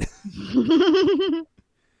slacking.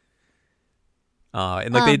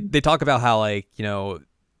 And like they talk about how like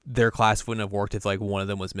their class wouldn't have worked if like one of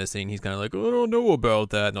them was missing. He's kind of like, oh, I don't know about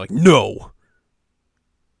that. And they're like, no,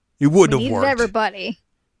 it wouldn't have worked. Everybody.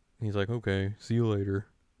 And he's like, okay, see you later.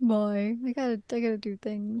 Bye. I gotta do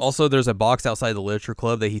things. Also, there's a box outside the literature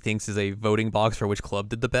club that he thinks is a voting box for which club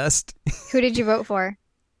did the best. Who did you vote for?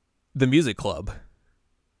 The music club.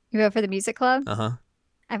 You voted for the music club? Uh-huh.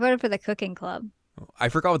 I voted for the cooking club. I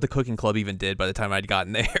forgot what the cooking club even did by the time I'd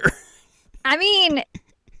gotten there. I mean,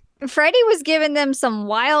 Freddie was giving them some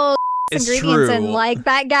wild ingredients, true. and like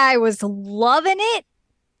that guy was loving it.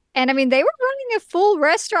 And I mean, they were running a full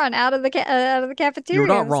restaurant out of the cafeteria. You're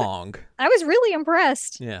not wrong. I was really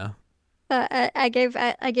impressed. Yeah. I gave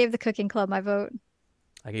the cooking club my vote.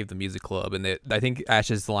 I gave the music club, and I think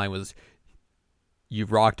Ash's line was, "You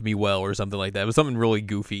rocked me well," or something like that. It was something really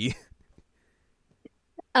goofy.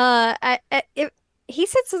 He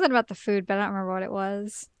said something about the food, but I don't remember what it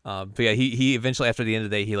was. But yeah, he eventually, after the end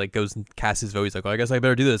of the day, he like goes and casts his vote. He's like, well, I guess I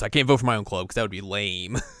better do this. I can't vote for my own club because that would be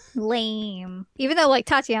lame. Lame. Even though like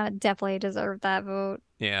Tatiana definitely deserved that vote.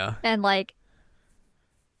 Yeah. And like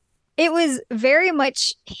it was very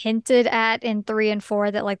much hinted at in 3 and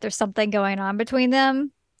 4 that like there's something going on between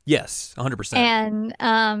them. Yes, 100%.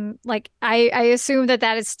 And like I assume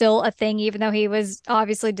that is still a thing, even though he was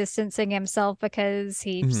obviously distancing himself because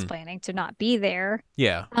he's planning to not be there.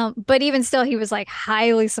 Yeah. But even still, he was like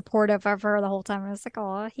highly supportive of her the whole time. I was like,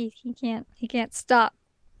 oh, he can't stop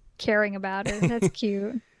caring about her. That's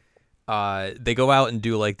cute. They go out and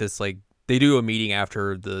do like this, like they do a meeting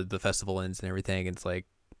after the festival ends and everything. And it's like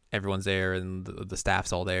everyone's there and the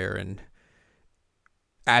staff's all there, and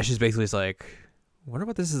Ash is basically just like, I wonder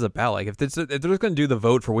what this is about. Like, if they're just going to do the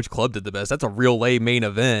vote for which club did the best, that's a real lame main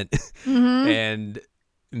event. Mm-hmm. And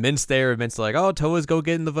Mint's there, and Mint's like, oh, Toa's go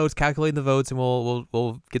getting the votes, calculating the votes, and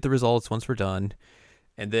we'll get the results once we're done.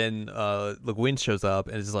 And then LeGuin shows up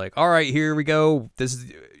and is like, all right, here we go. This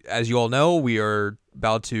is, as you all know, we are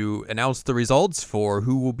about to announce the results for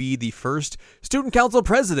who will be the first student council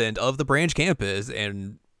president of the branch campus.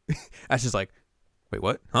 And Ash is like, wait,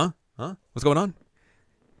 what? Huh? What's going on?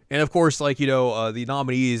 And of course, like, the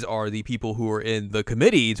nominees are the people who were in the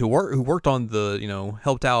committee who worked on the,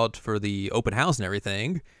 helped out for the open house and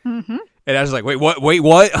everything. Mm-hmm. And I was like, wait,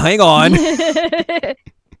 what? Hang on.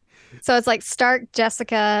 So it's like Stark,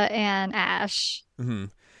 Jessica, and Ash. Mm-hmm.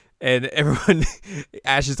 And everyone,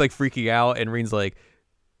 Ash is like freaking out, and Reen's like,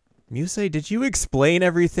 Muse, did you explain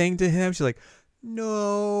everything to him? She's like,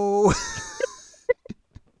 no.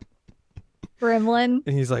 Gremlin.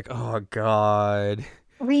 And he's like, oh, God.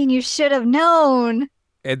 Reen, you should have known.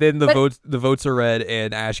 And then the votes are read,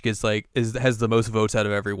 and Ash gets has the most votes out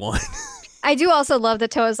of everyone. I do also love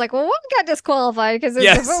that Toa's like, well, one got disqualified because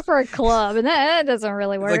it's a vote for a club, and that doesn't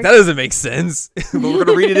really work. Like, that doesn't make sense, but we're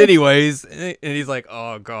gonna read it anyways. And he's like,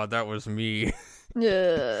 oh God, that was me. But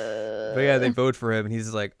yeah, they vote for him, and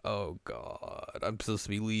he's like, oh God, I'm supposed to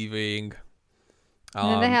be leaving.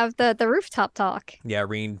 And then they have the rooftop talk. Yeah,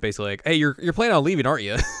 Reen basically like, hey, you're planning on leaving, aren't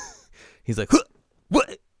you? He's like, huh?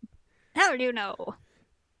 What? How do you know?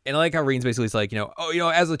 And I like how Reen's basically like,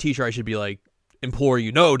 as a teacher, I should be like, implore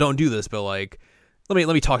you, no, don't do this, but like, let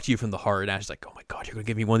me talk to you from the heart. And Ash's like, oh my God, you're gonna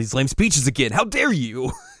give me one of these lame speeches again. How dare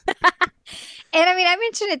you? And I mean, I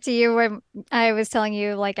mentioned it to you when I was telling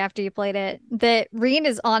you, like, after you played it, that Reen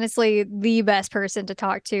is honestly the best person to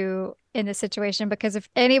talk to in this situation, because if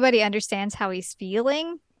anybody understands how he's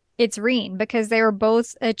feeling, it's Reen, because they were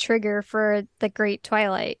both a trigger for the Great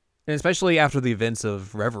Twilight. And especially after the events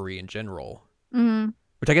of Reverie in general. Mm-hmm.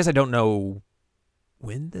 Which I guess I don't know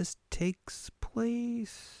when this takes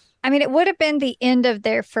place. I mean, it would have been the end of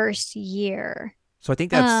their first year. So I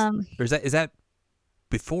think that's, or is that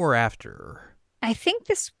before or after? I think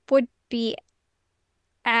this would be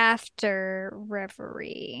after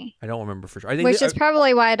Reverie. I don't remember for sure. I think which is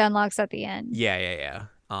probably why it unlocks at the end. Yeah.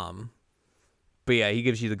 But yeah, he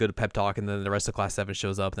gives you the good pep talk, and then the rest of Class 7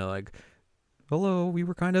 shows up, and they're like, hello, we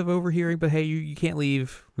were kind of overhearing, but hey, you can't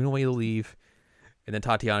leave. We don't want you to leave. And then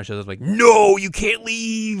Tatiana shows up like, no, you can't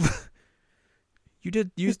leave. You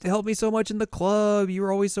used to help me so much in the club. You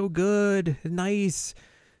were always so good and nice,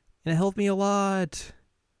 and it helped me a lot.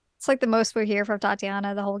 It's like the most we hear from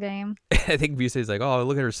Tatiana the whole game. I think Busey's like, oh,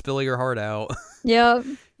 look at her spilling her heart out. Yep.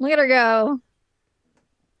 Look at her go.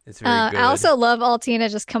 It's very good. I also love Altina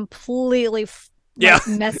just completely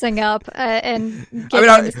messing up and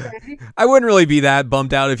I wouldn't really be that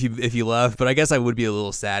bummed out if you left, but I guess I would be a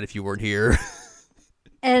little sad if you weren't here.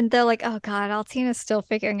 And they're like, oh God, Altina's still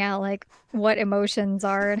figuring out like what emotions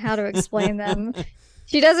are and how to explain them.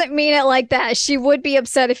 She doesn't mean it like that. She would be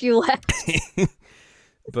upset if you left.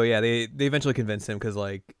 But yeah, they eventually convince him because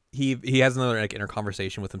like he has another like inner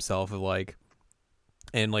conversation with himself of like,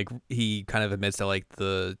 and like he kind of admits that like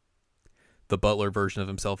the butler version of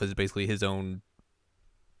himself is basically his own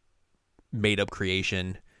made up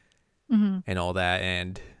creation Hmm. and all that,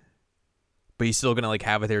 and but he's still gonna like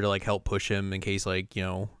have it there to like help push him in case like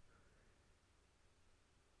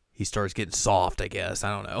he starts getting soft. I guess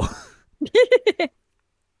I don't know.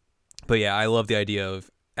 But yeah, I love the idea of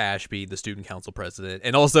Ash being the student council president,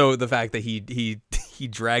 and also the fact that he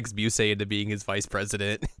drags Busey into being his vice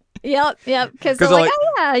president. Yep. Because they're Because like, like,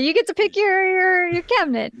 oh yeah, you get to pick your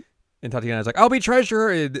cabinet. and Tatiana's like, I'll be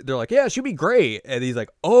treasurer. And they're like, yeah, she'll be great. And he's like,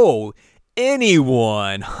 oh,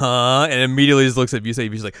 anyone, huh? And immediately just looks at Busey.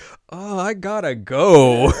 Busey's like, oh, I gotta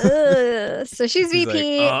go. So she's He's like,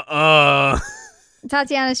 VP,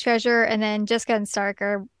 Tatiana's treasurer, and then Jessica and Stark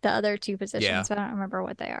are the other two Yeah, positions. But I don't remember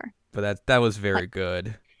what they are. but that was Like, very good.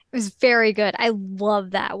 it was very good. I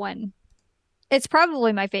love that one. It's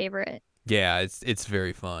probably my favorite. Yeah, it's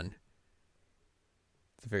very fun.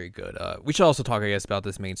 It's very good. We should also talk, I guess, about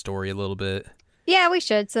this main story a little bit. Yeah, we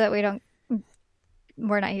should so that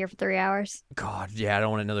we're not here for 3 hours. God, yeah, I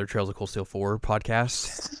don't want another Trails of Cold Steel 4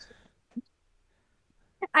 podcast.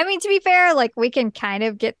 I mean, to be fair, like we can kind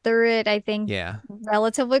of get through it, I think, Yeah.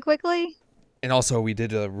 relatively quickly. And also,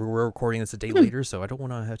 we're recording this a day later, so I don't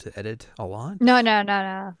want to have to edit a lot. No.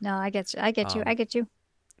 I get you. I get you. I get you.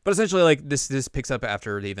 But essentially, like this picks up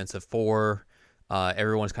after the events of 4.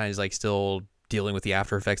 Everyone's kind of like still dealing with the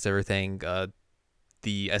after effects of everything.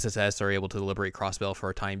 The SSS are able to liberate Crossbell for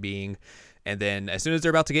a time being, and then as soon as they're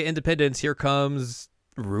about to get independence, here comes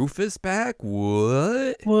Rufus back.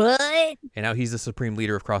 What? What? And now he's the supreme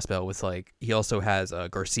leader of Crossbell. With like, he also has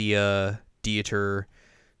Garcia, Dieter,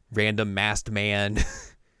 random masked man,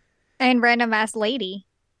 And random ass lady.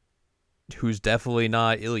 who's definitely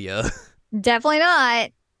not Ilya. Definitely not.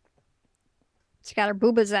 She got her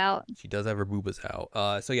boobas out. She does have her boobas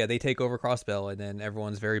out. So yeah, they take over Crossbell, and then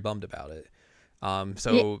everyone's very bummed about it. Yeah.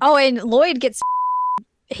 So Oh, and Lloyd gets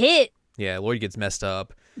hit. yeah, Lloyd gets messed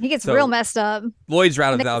up. He gets So real messed up. Lloyd's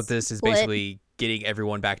route And about it's this is split. basically getting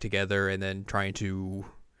everyone back together and then trying to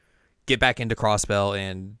get back into Crossbell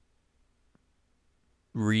and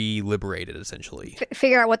re-liberate it, essentially.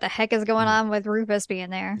 Figure out what the heck is going on with Rufus being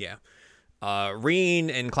there. Yeah. Reen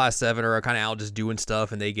and Class 7 are kind of out just doing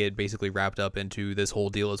stuff, and they get basically wrapped up into this whole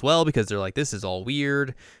deal as well because they're like, this is all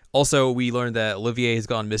weird. Also, we learned that Olivier has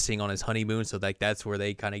gone missing on his honeymoon, so like that's where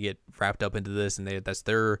they kind of get wrapped up into this, and that's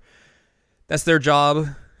their job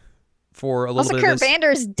for a little Also, bit Kurt of this.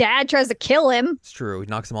 Vander's dad tries to kill him. It's true. He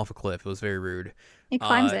knocks him off a cliff. It was very rude. He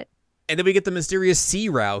climbs it. And then we get the mysterious Sea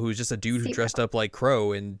Row, who's just a dude who Sea dressed up like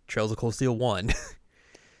Crow in Trails of Cold Steel 1.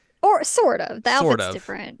 Or sort of. The Sort outfit's of.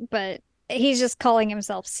 different, but he's just calling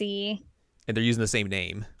himself C. And they're using the same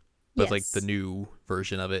name, but like Yes. the new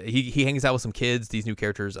version of it. He hangs out with some kids, these new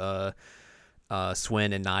characters,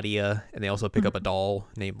 Swin and Nadia, and they also pick up a doll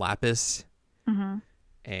named Lapis. Mm-hmm.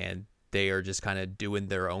 And they are just kind of doing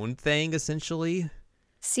their own thing, essentially.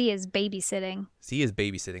 C is babysitting. C is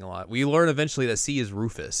babysitting a lot. We learn eventually that C is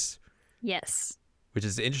Rufus, Yes. which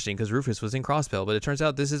is interesting because Rufus was in Crossbell, but it turns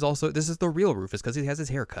out this is the real Rufus because he has his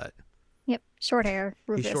hair cut. Yep. Short hair.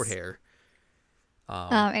 Rufus. He's short hair.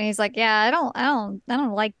 And he's like, yeah, I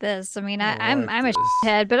don't like this. I mean, I don't I'm like I'm a this.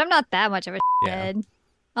 head, but I'm not that much of a Yeah. head.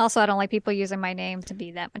 Also, I don't like people using my name to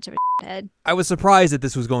be that much of a head. I was surprised that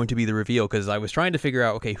this was going to be the reveal because I was trying to figure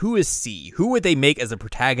out, okay, who is C? Who would they make as a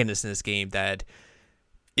protagonist in this game that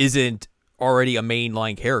isn't already a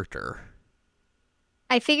mainline character?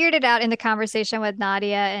 I figured it out in the conversation with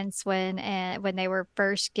Nadia and Swin, and when they were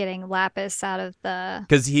first getting Lapis out of the.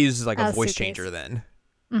 Because he's like a voice suitcase. changer then.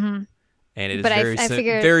 Mm-hmm. And it is But I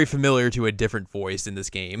figured- very familiar to a different voice in this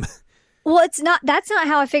game. Well, it's not. That's not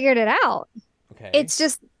how I figured it out. Okay. It's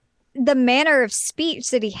just the manner of speech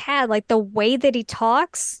that he had, like the way that he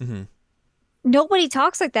talks. Mhm. Nobody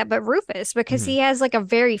talks like that but Rufus because Mhm. he has like a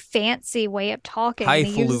very fancy way of talking. And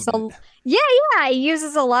he uses Highfalutin. yeah, he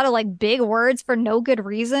uses a lot of like big words for no good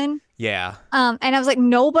reason. Yeah. And I was like,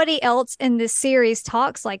 nobody else in this series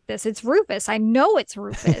talks like this. It's Rufus. I know it's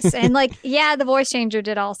Rufus. And like, yeah, the voice changer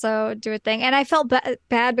did also do a thing. And I felt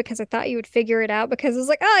bad because I thought you would figure it out because it was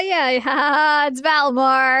like, oh yeah, haha, it's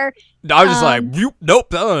Valmar. I was just like, nope,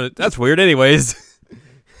 that's weird anyways.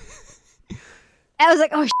 I was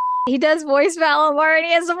like, oh, he does voice Valamar and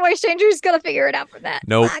he has a voice changer. He's gonna figure it out for that.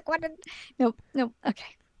 Nope. Fuck, nope. Okay.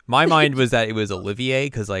 My mind was that it was Olivier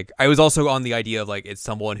because like I was also on the idea of like it's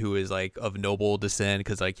someone who is like of noble descent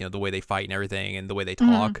because like the way they fight and everything and the way they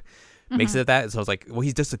Hmm. talk makes Hmm. it that. So I was like, well,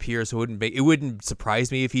 he's disappeared, so it wouldn't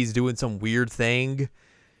surprise me if he's doing some weird thing.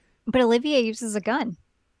 But Olivier uses a gun.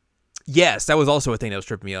 Yes, that was also a thing that was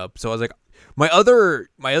tripping me up. So I was like, my other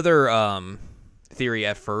theory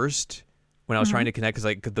at first when I was Hmm. trying to connect is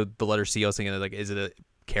like the letter C. I was thinking like, is it a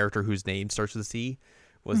character whose name starts with a C?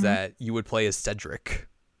 Was Hmm. that you would play as Cedric?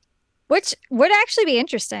 Which would actually be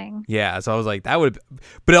interesting. Yeah, so I was like, that would,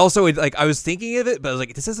 but also like I was thinking of it, but I was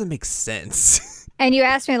like, this doesn't make sense. And you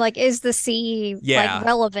asked me like, is the sea like Yeah,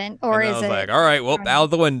 relevant or and then I is was like, it? all right, well, I don't know. out of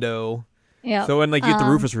the window. Yep. So when like you get the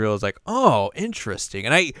Rufus reel, I was like, oh, interesting,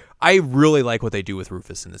 and I really like what they do with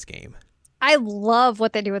Rufus in this game. I love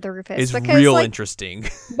what they do with the Rufus It's because real like interesting.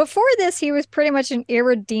 before this, he was pretty much an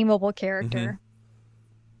irredeemable Hmm. character.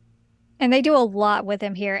 And they do a lot with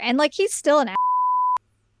him here. And like he's still an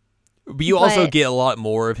But you also but get a lot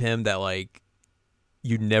more of him that like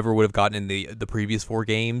you never would have gotten in the previous four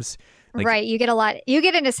games. Like right, you get a lot you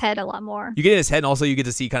get in his head a lot more. you get in his head, and also you get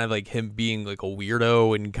to see kind of like him being like a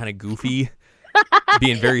weirdo and kind of goofy,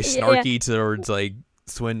 being very Yeah. snarky towards like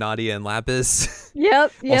Swin, Nadia, and Lapis.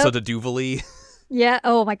 Yep, Also yep. to Duvali. Yeah.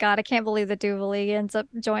 Oh my God, I can't believe that Duvali ends up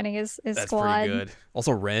joining his That's pretty squad. good.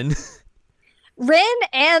 Also Ren. Rin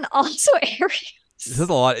and also This is Ares.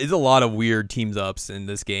 a lot. It's a lot of weird teams ups in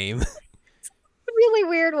this game. Really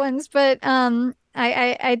weird ones, but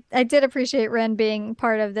I did appreciate Ren being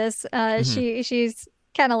part of this. Hmm. She's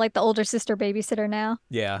kind of like the older sister babysitter now.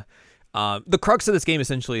 Yeah. The crux of this game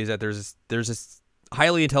essentially is that there's this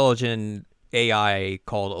highly intelligent AI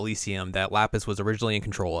called Elysium that Lapis was originally in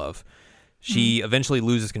control of. Mhm. She eventually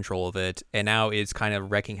loses control of it, and now is kind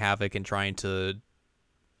of wreaking havoc and trying to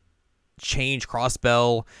change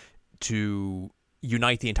Crossbell to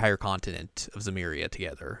unite the entire continent of Zamiria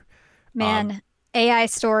together. Um, Man, AI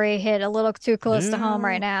story hit a little too close to home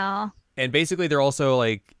right yeah. now. And basically, they're also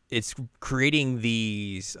like it's creating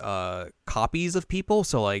these copies of people.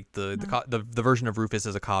 So like Mhm. the version of Rufus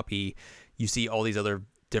is a copy. You see all these other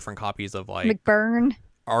different copies of like McBurn.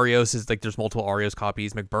 Arios is like there's multiple Arios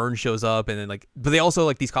copies. McBurn shows up, and then like but they also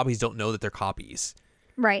like these copies don't know that they're copies.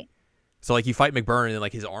 Right. So like you fight McBurn and then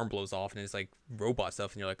like his arm blows off and it's like robot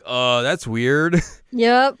stuff and you're like, that's weird.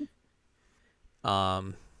 Yep.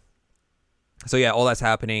 um so yeah, all that's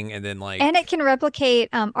happening and then And it like can replicate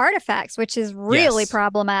artifacts, which is really yes.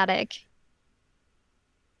 problematic.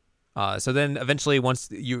 So then eventually once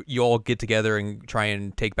you all get together and try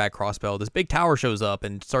and take back Crossbell, this big tower shows up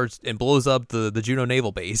and starts and blows up the Juno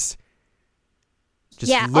naval base.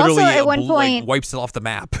 Just Yeah. Also, literally like wipes it off the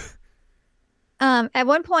map. at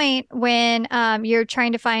one point when you're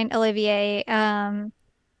trying to find Olivier,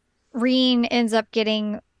 Reen ends up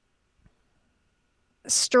getting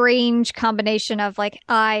strange combination of like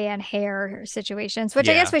eye and hair situations, which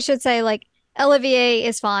I guess Yeah. we should say like Olivier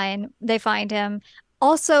is fine. They find him.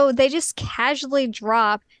 Also, they just casually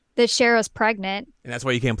drop that Cheryl's pregnant. And that's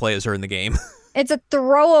why you can't play as her in the game. It's a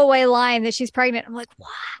throwaway line that she's pregnant. I'm like,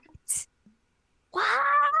 what? What?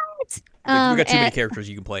 Like we got too many And characters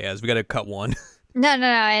you can play as. We got to cut one. no, no, no.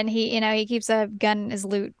 And he keeps a gun in his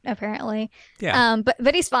loot, apparently. Yeah.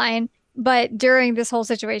 But he's fine. But during this whole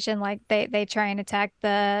situation, like they try and attack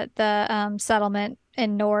the settlement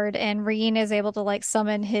in Nord, and Reen is able to like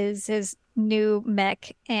summon his new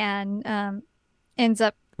mech and ends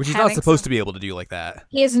up Which he's not having supposed some. to be able to do like that.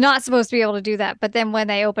 He is not supposed to be able to do that. But then when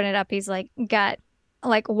they open it up, he's like got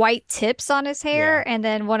like white tips on his Yeah. hair, and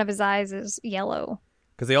then one of his eyes is yellow.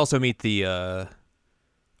 Because they also meet the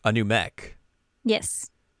a new mech, Yes.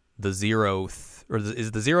 the zeroth, or is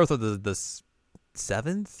it the zeroth or the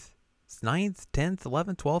seventh, ninth, 10th,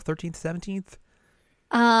 11th, 12th, 13th,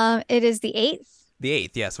 17th? It is the eighth. The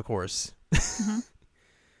eighth, yes, of course. Mhm.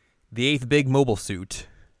 The eighth big mobile suit.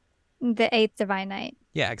 The eighth Divine Knight.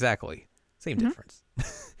 Yeah, exactly. Same Mhm. difference.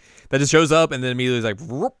 That just shows up and then immediately is like,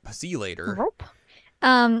 "Whoop, see you later." Rope.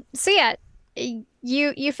 So yeah,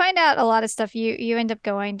 you find out a lot of stuff. You end up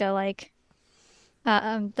going to like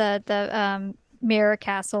the Mirror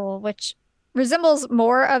Castle, which resembles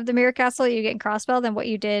more of the Mirror Castle you get in Crossbell than what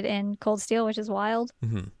you did in Cold Steel, which is wild.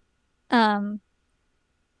 Hmm. Um,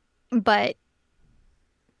 but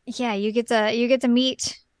yeah, you get to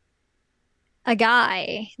meet a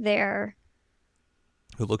guy there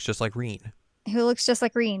Who looks just like Reen. who looks just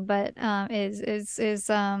like Green, but is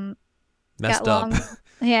got Messed up. long.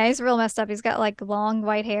 Yeah, he's real messed up. He's got like long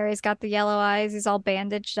white hair. He's got the yellow eyes. He's all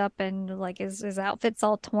bandaged up and like his outfit's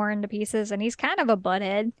all torn to pieces, and he's kind of a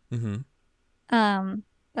butthead. Hmm.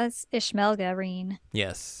 That's Ishmael Gareen.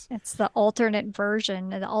 Yes. It's the alternate version,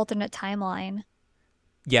 the alternate timeline.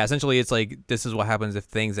 Yeah, essentially, it's like this is what happens if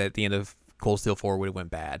things at the end of Cold Steel 4 would have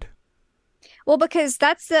went bad. Well, because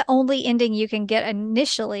that's the only ending you can get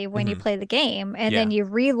initially when you Hmm. play the game, and then Yeah. you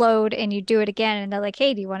reload and you do it again, and they're like,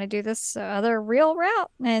 "Hey, do you want to do this other real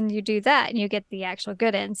route?" And you do that, and you get the actual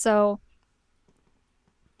good end. So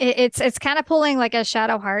it's kind of pulling like a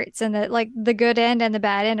Shadow Hearts, and that like the good end and the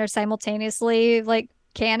bad end are simultaneously like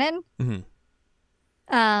canon. Hmm.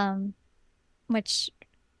 Um, which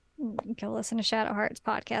go listen to Shadow Hearts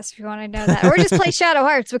podcast if you want to know that, or just play Shadow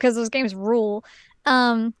Hearts because those games rule.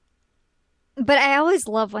 Um, but I always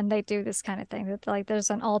love when they do this kind of thing that like there's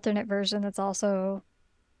an alternate version that's also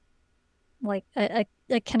like a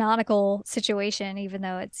canonical situation, even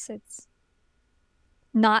though it's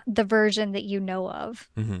not the version that you know of.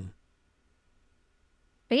 Hmm.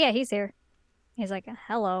 But yeah, he's here. He's like,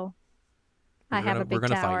 "Hello, I have a We're big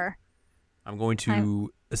gonna fight. tower." I'm going I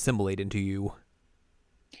to assimilate into you.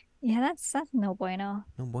 Yeah, that's no bueno.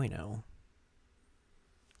 No bueno.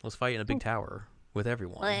 Let's fight in a big tower with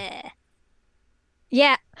everyone. Bleh.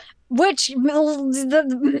 Yeah, which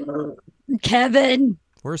Kevin.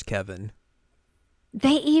 Where's Kevin?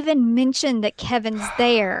 They even mentioned that Kevin's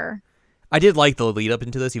there. I did like the lead up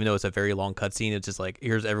into this, even though it's a very long cutscene. It's just like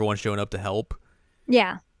here's everyone showing up to help.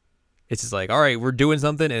 Yeah. It's just like, all right, we're doing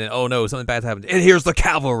something, and oh no, something bad's happened. And here's the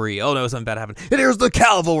cavalry. Oh no, something bad happened. And here's the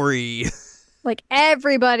cavalry. Like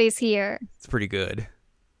everybody's here. It's pretty good.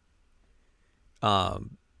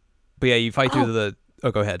 Um, but yeah, you fight through Oh, the.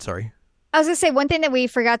 Oh, go ahead. Sorry. I was gonna say one thing that we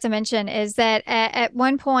forgot to mention is that at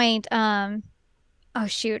one point, oh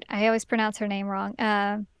shoot, I always pronounce her name wrong.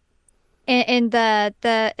 In the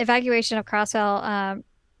evacuation of Crossfell,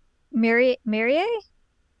 Marie,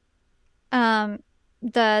 um,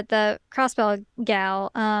 the Crossfell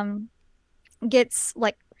gal, gets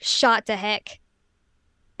like shot to heck,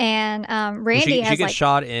 and Well, Randy she has gets like,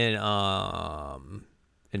 shot in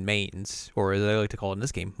mains, or as I like to call it in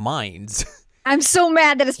this game, mines. I'm so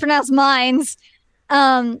mad that it's pronounced mines.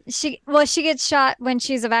 She gets shot when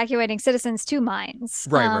she's evacuating citizens to mines.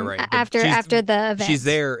 Right. But After the she's event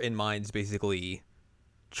there in mines, basically in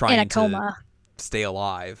a trying to coma. stay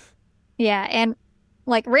alive. Yeah, and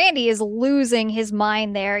like Randy is losing his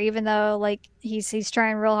mind there, even though like he's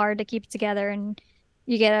trying real hard to keep it together, and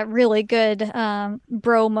you get a really good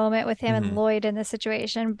bro moment with him and Hmm. Lloyd in this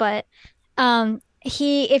situation. But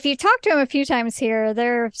he if you talk to him a few times here,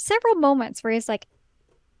 there are several moments where he's like,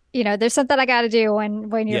 there's something I got to do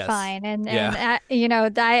when you're Yes. fine, and Yeah.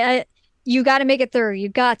 you got to make it through. You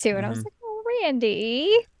got to. And I Hmm. was like, oh,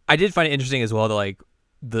 Randy. I did find it interesting as well that like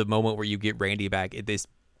the moment where you get Randy back, it is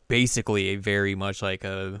basically a very much like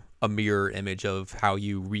a mirror image of how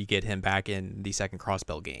you re-get him back in the second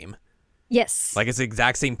Crossbell game. Yes. Like it's the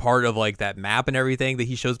exact same part of like that map and everything that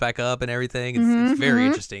he shows back up and everything. It's very Hmm.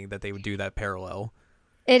 interesting that they would do that parallel.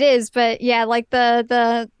 It is, but yeah, like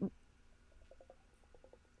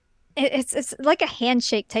it's like a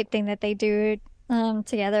handshake type thing that they do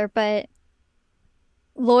together, but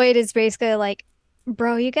Lloyd is basically like,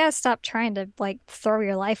 bro, you gotta stop trying to like throw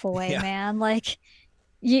your life away, Yeah, man. Like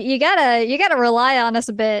you gotta rely on us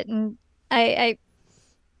a bit. And I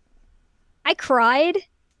I cried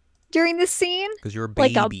during this scene because you're a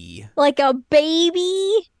like a baby. like a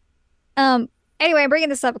baby. Um anyway, I'm bringing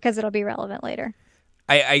this up because it'll be relevant later.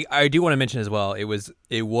 I do want to mention as well.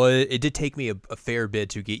 It did take me a fair bit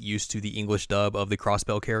to get used to the English dub of the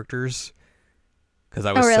Crossbell characters because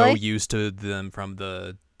I Oh, was so really? used to them from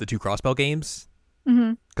the two Crossbell games.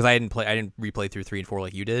 Hmm. Because I didn't replay through 3 and 4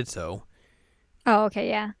 like you did, so Oh, okay,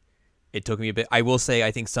 yeah. it took me a bit. I will say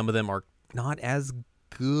I think some of them are not as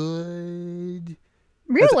good as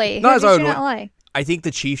Really? not Who as I did would you not want. like? I think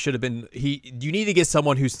the chief should have been he. You need to get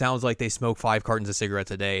someone who sounds like they smoke 5 cartons of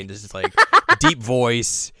cigarettes a day and just like deep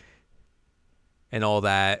voice and all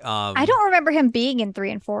that. I don't remember him being in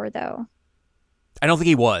 3 and 4 though. I don't think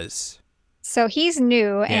he was. So he's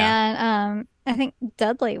new, Yeah, and I think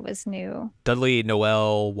Dudley was new. Dudley,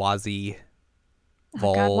 Noel, Wazzy,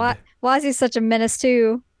 Oh God, Vald. Wazzy's such a menace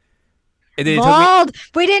too. And then it took me. Vald!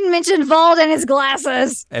 We didn't mention Vald and his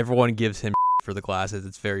glasses. Everyone gives him for the glasses.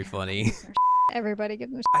 It's very Everybody funny. gives him Everybody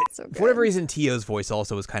gives him so For whatever good. reason, Tio's voice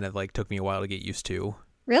also was kind of like took me a while to get used to.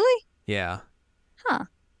 Really? Yeah. Huh.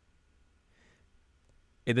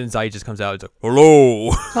 And then Zai just comes out. It's like, hello. I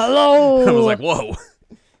was Hello. like, whoa.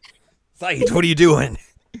 Zai, what are you doing?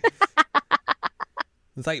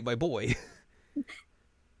 Zai, my boy.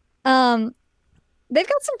 Um, they've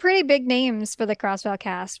got some pretty big names for the Crossfell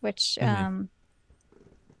cast, which Hmm.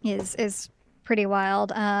 is pretty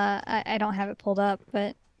wild. I don't have it pulled up,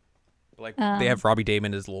 but Like they um, have Robbie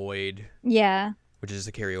Damon as Lloyd, yeah. which is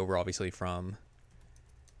a carryover, obviously, from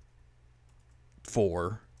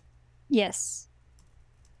 4. Yes.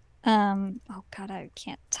 Oh God, I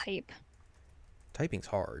can't type. Typing's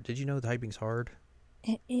hard. Did you know typing's hard?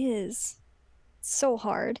 It is so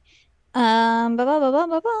hard. Ba-bum.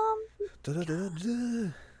 God,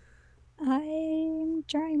 Da-da-da-da. I'm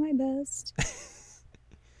trying my best.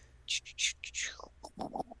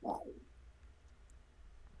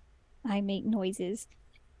 I make noises.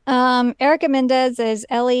 Erica Mendez is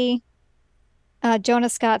Ellie. Jonah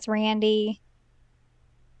Scott's Randy.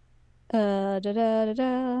 Da, da, da,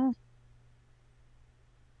 da.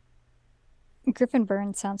 Griffin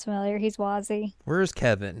Burns sounds familiar. He's Wazzy. Where's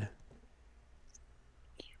Kevin?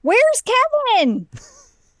 Where's Kevin?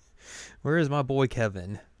 Where is my boy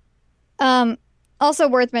Kevin? Um, Also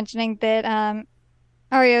worth mentioning that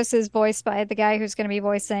Arios is voiced by the guy who's going to be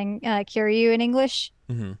voicing Kiryu in English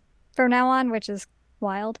Mm-hmm. from now on, which is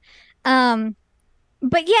wild. Um,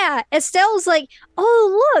 but yeah, Estelle's like,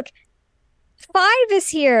 "Oh, look, Five is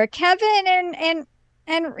here. Kevin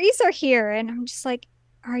and Reese are here." And I'm just like,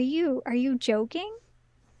 "Are you joking?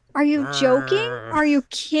 Are you joking? Are you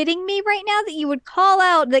kidding me right now that you would call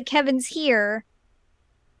out that Kevin's here?"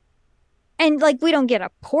 And like, we don't get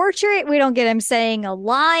a portrait, we don't get him saying a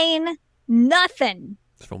line, nothing.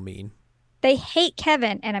 It's real mean. They hate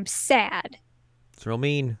Kevin, and I'm sad. It's real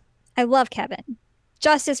mean. I love Kevin.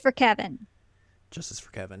 Justice for Kevin. Justice for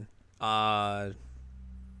Kevin. Yeah.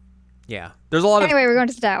 There's a lot of Anyway, we're going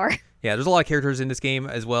to the tower. Yeah, there's a lot of characters in this game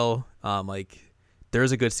as well. Like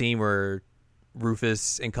there's a good scene where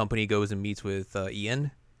Rufus and company goes and meets with Ian.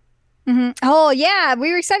 Oh yeah, we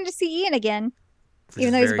were excited to see Ian again,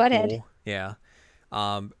 even though he's butthead. Cool. Yeah.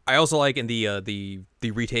 I also like in the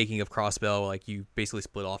retaking of Crossbell, like you basically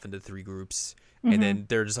split off into 3 groups, and then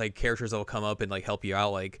they're just like characters that will come up and like help you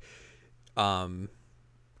out. Like,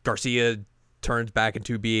 Garcia turns back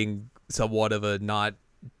into being somewhat of a not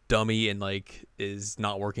dummy and like is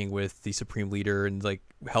not working with the Supreme Leader and like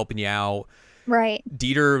helping you out. Right.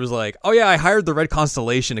 Dieter was like, "Oh yeah, I hired the Red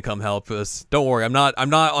Constellation to come help us. Don't worry, I'm not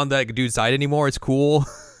on that dude's side anymore. It's cool.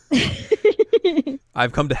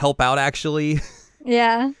 I've come to help out actually."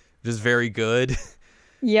 Yeah. Which is very good.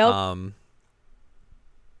 Yep.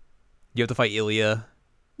 You have to fight Ilya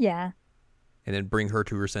Yeah. and then bring her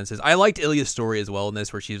to her senses. I liked Ilya's story as well in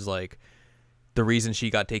this, where she's like, the reason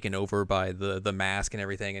she got taken over by the mask and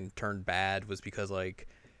everything and turned bad was because like,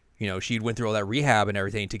 you know, she went through all that rehab and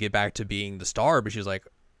everything to get back to being the star, but she was like,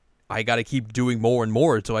 I got to keep doing more and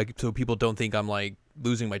more so people don't think I'm like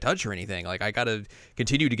losing my touch or anything. Like I got to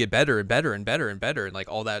continue to get better and better and better and better, and like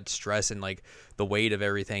all that stress and like the weight of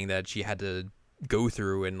everything that she had to go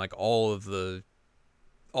through and like all the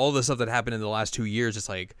stuff that happened in the last 2 years just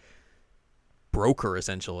like broke her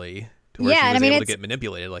essentially to where she was able to get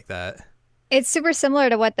manipulated like that. It's super similar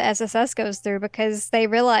to what the SSS goes through, because they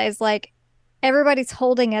realize like everybody's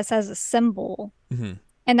holding us as a symbol,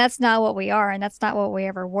 and that's not what we are, and that's not what we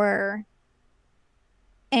ever were.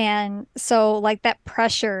 And so like that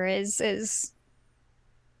pressure is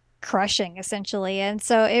crushing essentially. And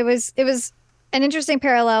so it was an interesting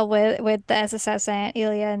parallel with the SSS and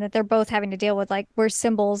Ilya, and that they're both having to deal with like, we're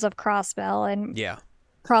symbols of Crossbell and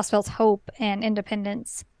Crossbell's hope and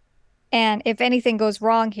independence. And if anything goes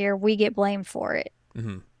wrong here, we get blamed for it.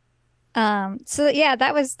 So yeah,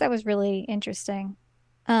 that was really interesting.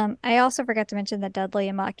 I also forgot to mention that Dudley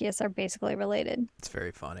and Machias are basically related. It's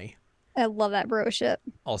very funny. I love that bro ship.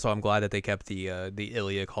 Also, I'm glad that they kept the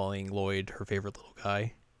Ilya calling Lloyd her favorite little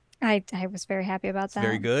guy. I was very happy about that.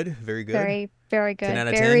 Very good. Very good. Very, very good. 10 out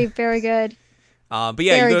of very, 10. very good. But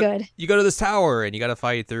yeah, very good. You go to this tower and you got to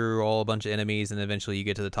fight through all a bunch of enemies, and eventually you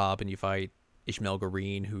get to the top and you fight Ishmael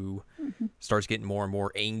Gareen, who starts getting more and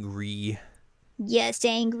more angry. Yes,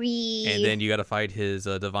 angry. And then you got to fight his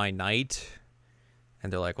Divine Knight.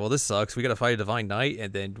 And they're like, well, this sucks. We got to fight a Divine Knight.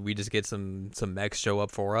 And then we just get some mechs show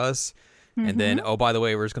up for us. And then, oh, by the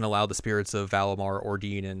way, we're just going to allow the spirits of Valimar,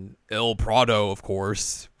 Ordine, and El Prado, of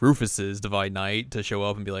course, Rufus's Divine Knight, to show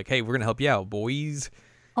up and be like, hey, we're going to help you out, boys.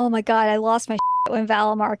 Oh my God, I lost my shit when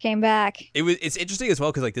Valimar came back. It's interesting as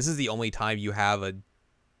well, because like this is the only time you have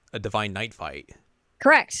a Divine Knight fight.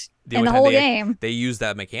 Correct. In the whole game. They use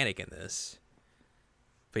that mechanic in this.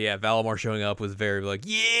 But yeah, Valimar showing up was very like,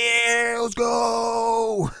 yeah, let's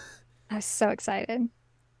go. I was so excited.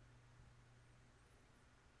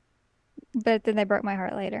 But then they broke my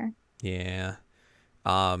heart later. Yeah.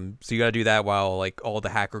 So you got to do that while like all the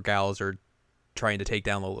hacker gals are trying to take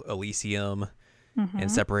down Elysium and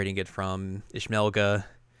separating it from Ishmelga.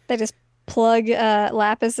 They just plug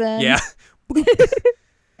Lapis in. Yeah.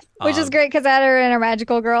 Which is great because I had her in her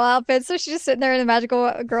magical girl outfit. So she's just sitting there in the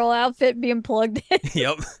magical girl outfit being plugged in.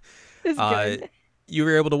 Yep. It's good. you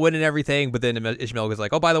were able to win and everything, but then Ishmael was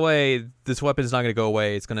like, oh, by the way, this weapon's not going to go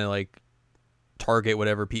away. It's going to like target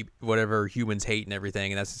whatever humans hate and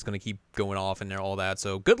everything, and that's just going to keep going off and all that.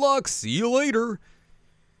 So good luck. See you later.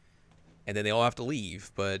 And then they all have to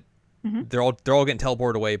leave, but they're all getting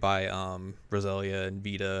teleported away by Roselia and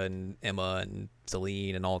Vita and Emma and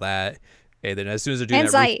Celine and all that. And then as soon as they're doing And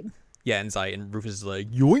that, Zeit. and Zeit, and Rufus is like,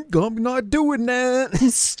 yoink, I'm not doing that.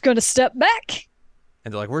 He's gonna step back.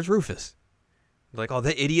 And they're like, where's Rufus? They're like, oh,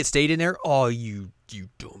 that idiot stayed in there. Oh, you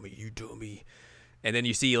dummy. And then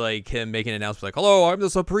you see like him making an announcement like, hello, I'm the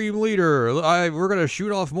Supreme Leader. We're going to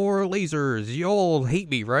shoot off more lasers. You all hate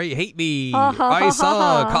me, right? Hate me. I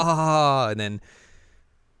suck. Ha ha ha. And then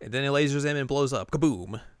it lasers him and blows up.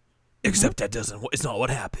 Kaboom. Except it's not what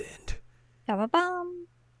happened. Ba-ba-bum.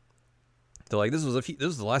 They're like, this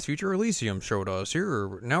was the last Future Elysium showed us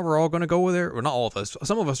here. Now we're all going to go there. Well, not all of us.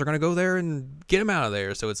 Some of us are going to go there and get him out of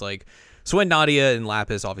there. So it's like Swen, Nadia, and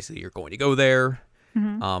Lapis, obviously, you're going to go there.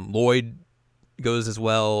 Lloyd goes as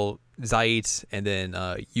well. Zeit, and then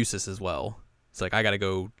Eustace as well. It's like, I got to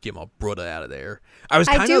go get my brother out of there.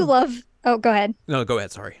 Oh, go ahead. No, go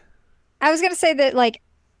ahead. Sorry. I was going to say that, like,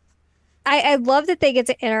 I love that they get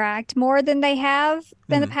to interact more than they have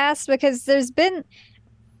in the past, because there's been,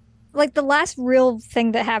 like, the last real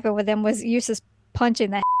thing that happened with him was Eustace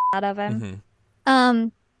punching the out of him.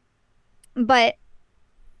 But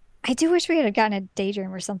I do wish we had gotten a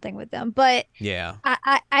daydream or something with them. But yeah,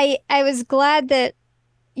 I was glad that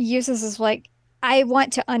Eustace is like, I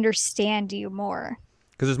want to understand you more.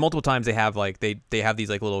 Because there's multiple times they have like they have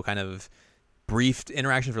these like little kind of brief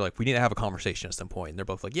interactions where like, we need to have a conversation at some point. And they're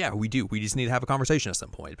both like, yeah, we do. We just need to have a conversation at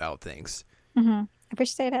some point about things. I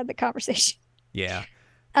wish they had the conversation. Yeah.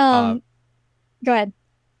 Go ahead.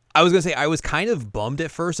 I was going to say, I was kind of bummed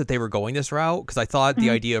at first that they were going this route, because I thought the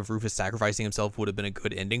idea of Rufus sacrificing himself would have been a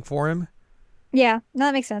good ending for him. Yeah, no,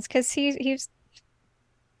 that makes sense, because he did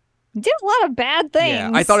a lot of bad things.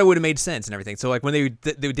 Yeah, I thought it would have made sense and everything. So like when they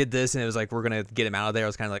did this and it was like, we're going to get him out of there, I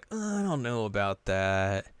was kind of like, I don't know about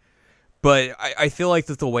that. But I feel like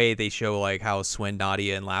that the way they show like how Swen,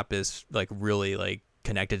 Nadia, and Lapis like really like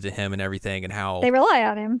connected to him and everything, and how they rely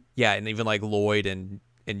on him. Yeah, and even like Lloyd and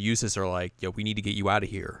Eustace are like, yo, we need to get you out of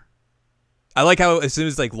here. I like how as soon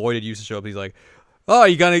as like Lloyd and Eustace show up, he's like, oh,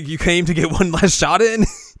 you came to get one last shot in?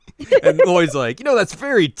 And Lloyd's like, that's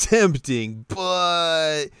very tempting,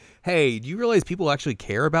 but hey, do you realize people actually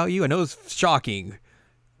care about you? I know it's shocking,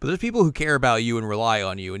 but there's people who care about you and rely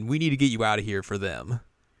on you, and we need to get you out of here for them.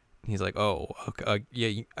 And he's like, oh, okay,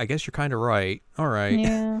 yeah, I guess you're kind of right. All right.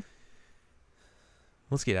 Yeah.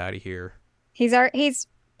 Let's get out of here. He's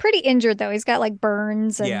pretty injured though. He's got like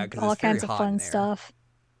burns and all kinds of fun stuff.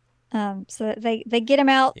 So they get him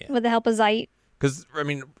out with the help of Zeit. Because I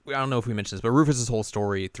mean, I don't know if we mentioned this, but Rufus's whole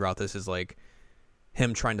story throughout this is like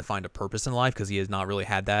him trying to find a purpose in life, because he has not really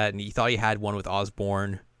had that, and he thought he had one with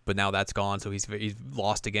Osborn, but now that's gone, so he's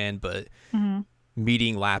lost again. But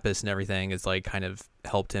meeting Lapis and everything is like kind of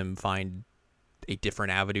helped him find a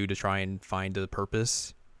different avenue to try and find a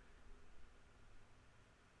purpose.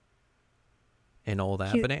 And all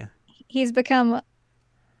that, but yeah, he's become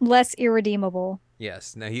less irredeemable.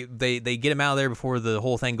 Yes. Now they get him out of there before the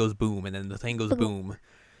whole thing goes boom, and then the thing goes boom,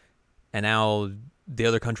 and now the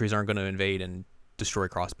other countries aren't going to invade and destroy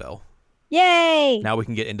Crossbell. Yay! Now we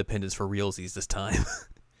can get independence for realsies this time.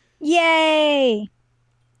 Yay!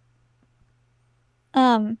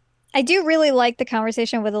 I do really like the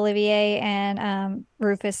conversation with Olivier and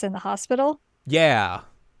Rufus in the hospital. Yeah.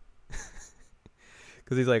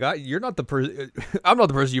 Because he's like, you're not the person. I'm not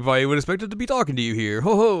the person you probably would expect to be talking to you here.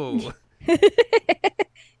 Ho ho.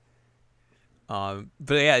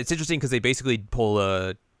 But yeah, it's interesting because they basically pull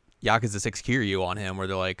Yakuza 6 Kiryu on him, where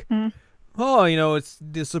they're like, oh, it's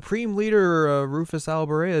the Supreme Leader Rufus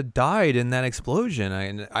Albarella died in that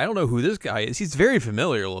explosion. I don't know who this guy is. He's very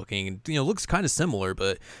familiar looking, and looks kind of similar,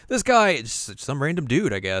 but this guy is some random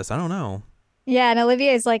dude, I guess. I don't know. Yeah, and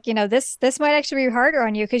Olivier is like, this might actually be harder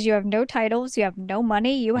on you because you have no titles, you have no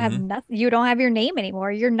money, you have nothing, you don't have your name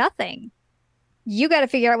anymore, you're nothing. You got to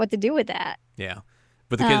figure out what to do with that. Yeah,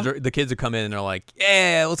 but the kids would come in and they're like,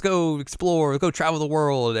 yeah, let's go explore, let's go travel the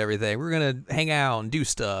world and everything. We're gonna hang out and do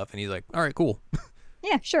stuff, and he's like, all right, cool.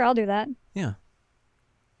 Yeah, sure, I'll do that. Yeah,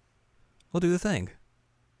 we'll do the thing.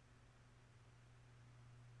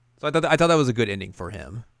 So I thought that was a good ending for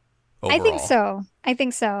him. Overall. I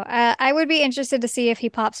think so. I would be interested to see if he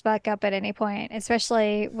pops back up at any point,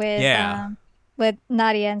 especially with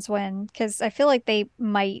Nadia and Swen, because I feel like they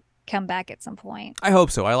might come back at some point. I hope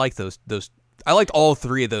so. I like those. I liked all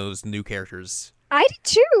three of those new characters. I did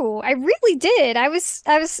too. I really did. I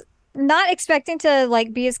was not expecting to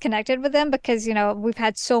like be as connected with them because we've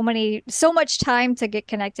had so much time to get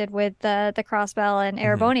connected with the Crossbell and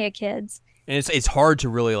Mm-hmm. Erebonia kids. And it's hard to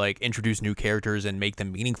really like introduce new characters and make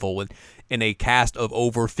them meaningful in a cast of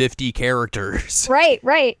over 50 characters. Right,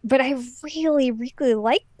 right. But I really, really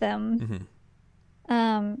like them. Mm-hmm.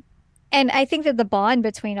 Um, and I think that the bond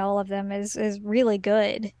between all of them is really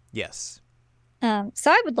good. Yes.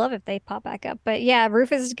 So I would love if they pop back up. But yeah,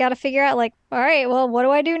 Rufus has got to figure out like, all right, well, what do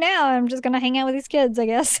I do now? I'm just gonna hang out with these kids, I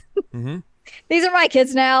guess. Mm-hmm. These are my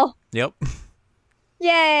kids now. Yep.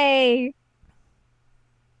 Yay!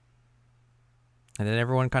 And then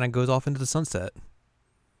everyone kind of goes off into the sunset.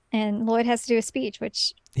 And Lloyd has to do a speech,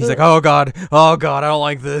 which He's like, oh God, I don't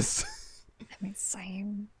like this. I mean,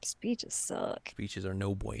 same speeches suck. Speeches are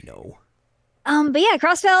no bueno. But yeah,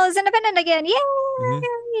 Crossbell is independent again.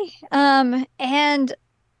 Yay! And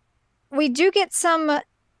we do get some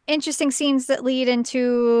interesting scenes that lead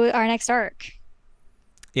into our next arc.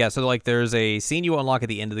 Yeah, so like there's a scene you unlock at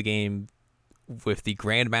the end of the game with the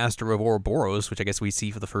Grandmaster of Ouroboros, which I guess we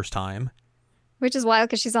see for the first time. Which is wild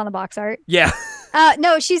because she's on the box art. Yeah.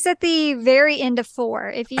 No, she's at the very end of 4.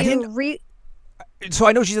 If you So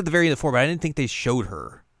I know she's at the very end of 4, but I didn't think they showed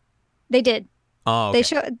her. They did. Oh, okay. They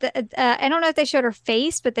showed. I don't know if they showed her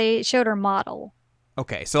face, but they showed her model.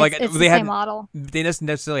 Okay, so like it's they the had same model. They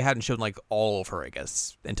necessarily hadn't shown like all of her, I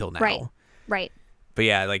guess, until now. Right. Right. But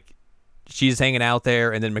yeah, like she's hanging out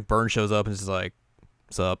there, and then McBurn shows up and is like,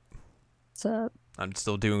 "What's up? What's up?" I'm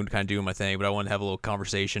still doing my thing, but I want to have a little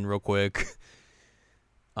conversation real quick.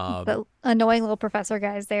 The annoying little professor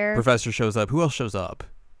guy's there. Professor shows up. Who else shows up?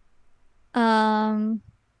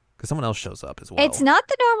 Because someone else shows up as well. It's not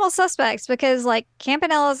the normal suspects because like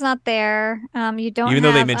Campanella's not there. You don't even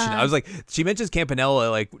though they mentioned, I was like, she mentions Campanella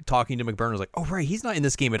like talking to McBurn. I was like, oh right, he's not in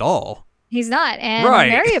this game at all. He's not, and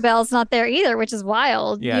right. Maribel's not there either, which is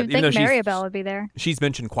wild. Yeah, you'd think Maribel would be there. She's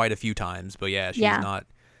mentioned quite a few times, but yeah, she's not.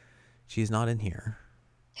 She's not in here.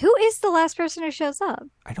 Who is the last person who shows up?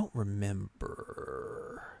 I don't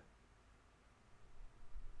remember.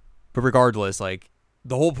 But regardless, like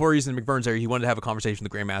the whole reason McBurn's there, he wanted to have a conversation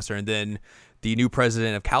with the Grandmaster, and then the new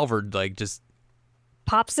president of Calvard like just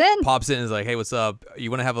pops in and is like, "Hey, what's up? You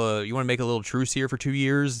want to make a little truce here for 2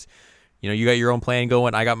 years? You know, you got your own plan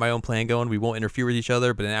going. I got my own plan going. We won't interfere with each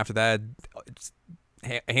other. But then after that, it's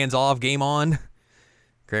hands off, game on."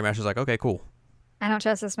 Grandmaster's like, "Okay, cool." I don't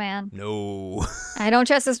trust this man. No. I don't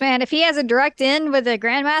trust this man. If he has a direct in with the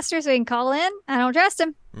Grandmaster so he can call in, I don't trust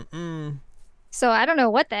him. Mm-mm. So I don't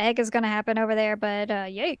know what the heck is going to happen over there, but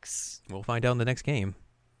yikes. We'll find out in the next game.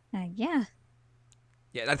 Yeah.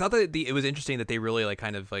 Yeah, I thought that it was interesting that they really like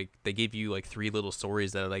kind of like they gave you like 3 little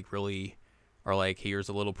stories that like really are like, here's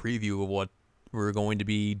a little preview of what we're going to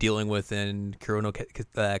be dealing with in Kuro no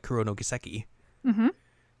Kiseki. Mm-hmm.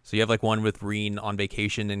 So you have like one with Reen on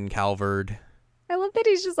vacation in Calvard. I love that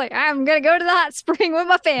he's just like, I'm going to go to the hot spring with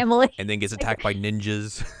my family. And then gets attacked by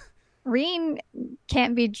ninjas. Reen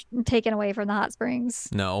can't be taken away from the hot springs.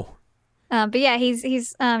 No. But yeah,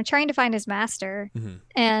 he's trying to find his master. Mm-hmm.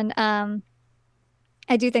 And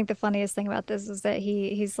I do think the funniest thing about this is that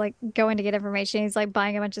he's like going to get information. He's like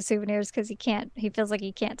buying a bunch of souvenirs because he feels like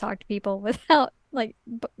he can't talk to people without like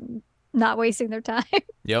not wasting their time.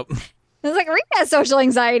 Yep. It's like, Reen has social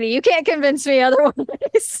anxiety. You can't convince me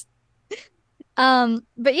otherwise.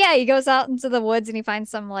 But yeah, he goes out into the woods and he finds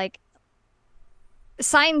some like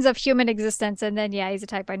signs of human existence, and then he's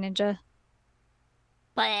attacked by ninja.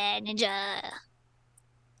 And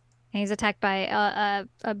he's attacked by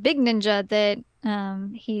a big ninja that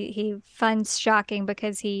he finds shocking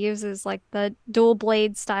because he uses like the dual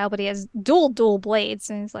blade style, but he has dual blades,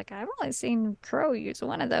 and he's like, I've only seen Crow use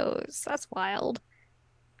one of those. That's wild.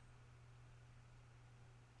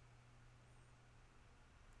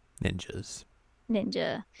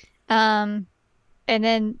 Ninja. And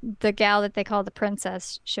then the gal that they call the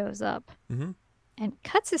princess shows up and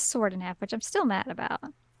cuts his sword in half, which I'm still mad about.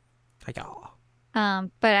 But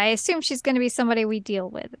I assume she's going to be somebody we deal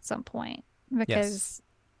with at some point because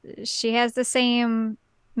she has the same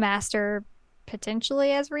master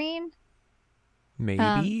potentially as Reen.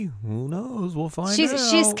 Maybe. Who knows? We'll find out.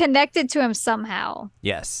 She's connected to him somehow.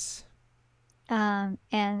 Yes. And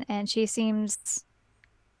she seems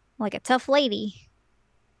like a tough lady.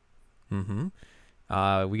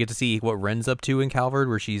 Mm-hmm. We get to see what Ren's up to in Calvard,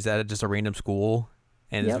 where she's at just a random school,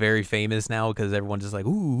 and it's very famous now because everyone's just like,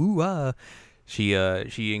 ooh. She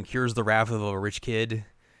incurs the wrath of a rich kid.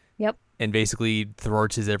 Yep. And basically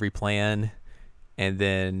thwarts his every plan, and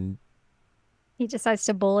then he decides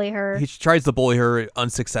to bully her. He tries to bully her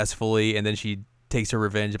unsuccessfully, and then she takes her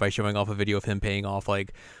revenge by showing off a video of him paying off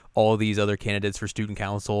like all these other candidates for student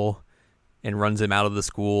council and runs him out of the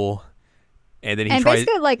school. And then he And tries.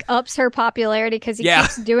 basically like ups her popularity because he Yeah.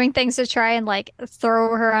 keeps doing things to try and like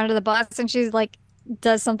throw her under the bus, and she's like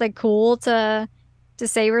does something cool to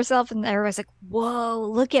save herself, and everybody's like, "Whoa,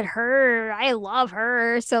 look at her! I love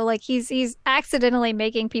her!" So like he's accidentally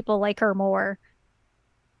making people like her more.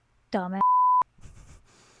 Dumbass.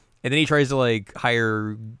 And then he tries to like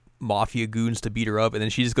hire mafia goons to beat her up, and then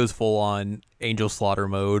she just goes full on angel slaughter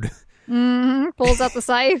mode. Pulls out the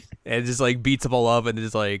scythe. And just like beats them all up, and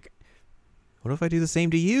is like, "What if I do the same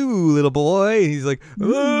to you, little boy?" And he's like,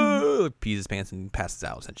 pees his pants and passes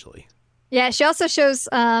out essentially. Yeah, she also shows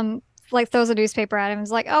like throws a newspaper at him and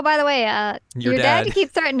is like, "Oh, by the way, your dad you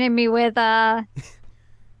keep threatening me with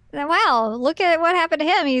wow, look at what happened to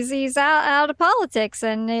him. He's out of politics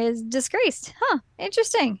and is disgraced. Huh,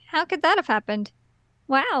 interesting. How could that have happened?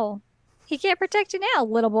 Wow. He can't protect you now,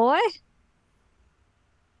 little boy."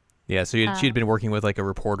 Yeah, so she had been working with like a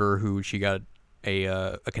reporter who she got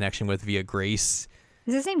a connection with via Grace.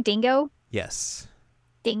 Is his name Dingo? Yes.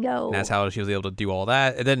 Dingo. And that's how she was able to do all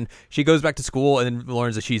that. And then she goes back to school and then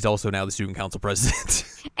learns that she's also now the student council president.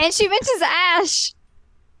 And she mentions Ash.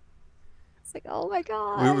 It's like, oh my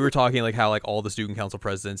god. We were talking like how like all the student council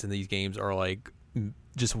presidents in these games are like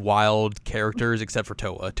just wild characters except for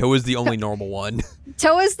Toa. Toa's the only normal one.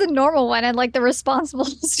 Toa's the normal one and like the responsible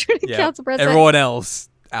student council president. Everyone else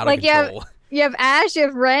out of control. You have Ash, you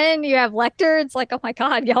have Ren, you have Lecter. It's like, oh my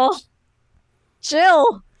god, y'all.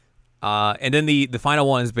 Chill. And then the final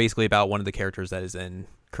one is basically about one of the characters that is in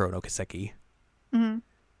Kuro no Kiseki. Mm-hmm.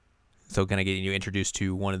 So kind of getting you introduced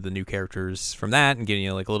to one of the new characters from that and getting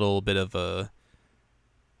you like a little bit of a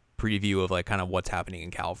preview of like kind of what's happening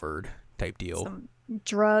in Calvard type deal. Some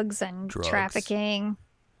drugs and trafficking.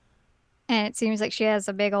 And it seems like she has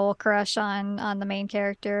a big old crush on the main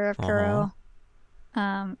character of Kuro.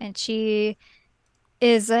 And she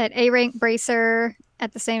is an A-rank bracer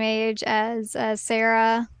at the same age as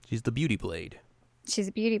Sarah. She's the beauty blade. She's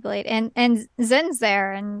a beauty blade. And Zen's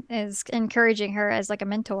there and is encouraging her as like a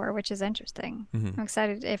mentor, which is interesting. Mm-hmm. I'm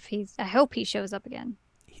excited I hope he shows up again.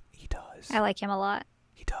 He does. I like him a lot.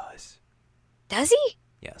 He does. Does he?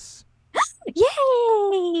 Yes. Yay!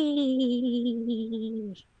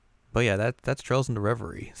 But yeah, that's Trails into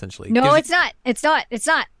Reverie, essentially. No, it's not. It's not. It's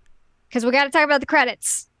not. Because we got to talk about the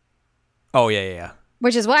credits. Oh, yeah.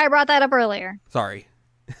 Which is why I brought that up earlier. Sorry.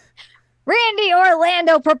 Randy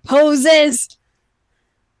Orlando proposes.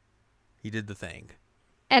 He did the thing.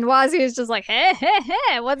 And Wazzy is just like, hey,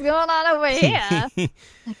 what's going on over here?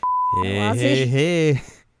 Hey.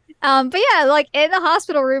 But yeah, like in the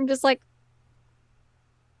hospital room, just like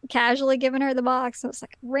casually giving her the box. So it's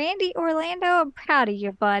like, Randy Orlando, I'm proud of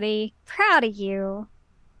you, buddy. Proud of you.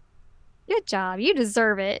 Good job. You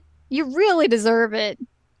deserve it. You really deserve it.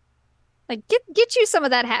 Like, get you some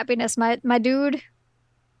of that happiness, my dude.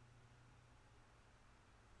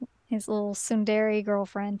 His little tsundere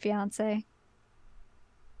girlfriend, fiance.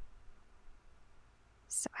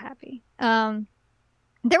 So happy. There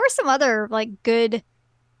were some other like good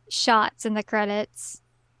shots in the credits.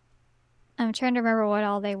 I'm trying to remember what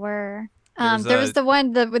all they were. There was the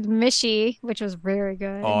one with Mishi, which was very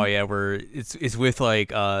good. Oh yeah, where it's with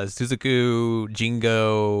like Suzuku,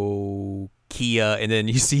 Jingo, Kia, and then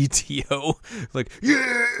you see Tio like,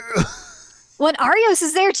 yeah. Well, Arios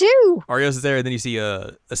is there too. Arios is there, and then you see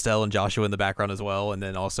Estelle and Joshua in the background as well, and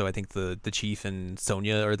then also I think the Chief and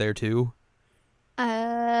Sonia are there too.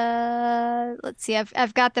 Let's see.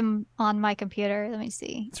 I've got them on my computer. Let me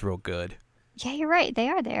see. It's real good. Yeah, you're right. They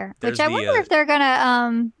are there. There's Which I wonder if they're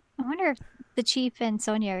gonna I wonder if the Chief and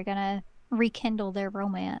Sonia are gonna rekindle their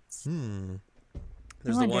romance.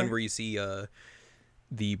 There's the one where you see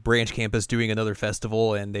the branch campus doing another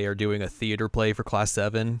festival, and they are doing a theater play for Class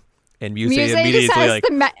 7. And Muse immediately like,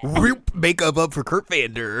 makeup up for Kurt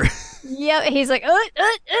Vander. Yep, he's like,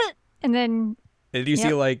 and then... And you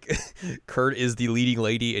see, like, Kurt is the leading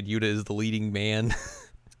lady and Yuta is the leading man.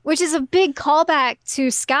 Which is a big callback to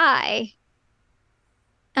Sky.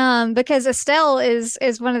 Because Estelle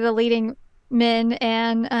is one of the leading men,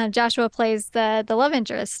 and Joshua plays the love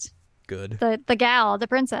interest. Good. The gal, the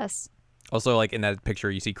princess. Also, like, in that picture,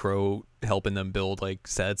 you see Crow helping them build, like,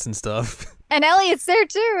 sets and stuff. And Elliot's there,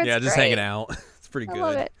 too. It's just great. hanging out. It's pretty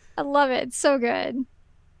good. I love it. It's so good.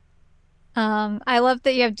 I love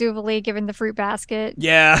that you have Duvalie giving the fruit basket.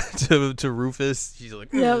 Yeah, to Rufus. She's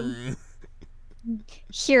like, yep.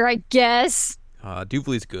 Here, I guess.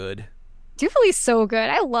 Duvalie's good. Duvalie's so good.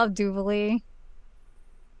 I love Duvalie.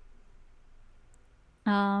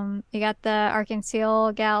 You got the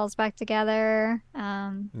Arkansas gals back together.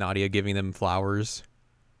 Nadia giving them flowers.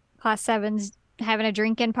 Class seven's having a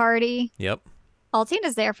drinking party. Yep.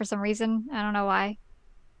 Altina's there for some reason. I don't know why.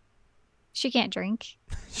 She can't drink.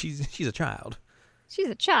 She's a child. She's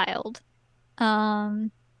a child.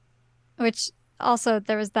 Um, which also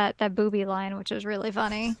there was that booby line, which was really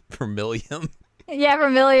funny. For Milliam. Yeah,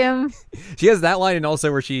 from William. She has that line, and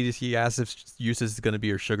also where she asks if Eustace is going to be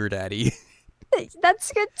her sugar daddy.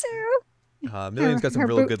 That's good too. Milliam's got some Her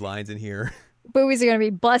real good lines in here. boobies are gonna be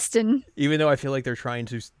busting. Even though I feel like they're trying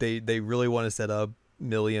to, they really want to set up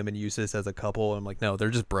Milliam and Eustace as a couple. I'm like, no, they're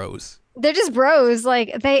just bros. They're just bros.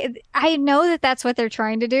 Like I know that that's what they're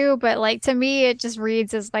trying to do, but like to me, it just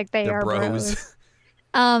reads as like they They're are bros. bros.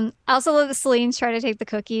 I also love that Celine's trying to take the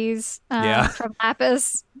cookies Yeah. from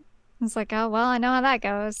Lapis. It's like, oh well, I know how that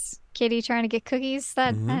goes. Kitty trying to get cookies.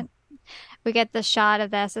 Mm-hmm. That we get the shot of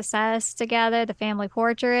the SSS together, the family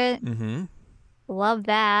portrait. Mm-hmm. Love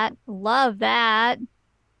that. Love that.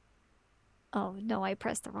 Oh no, I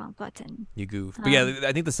pressed the wrong button. You goof. But Um, yeah,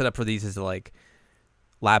 I think the setup for these is like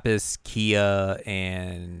Lapis, Kia,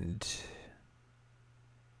 and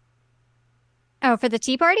oh, for the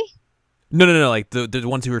tea party? no, like the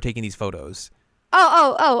ones who are taking these photos.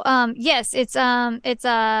 Yes, it's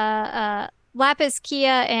Lapis, Kia,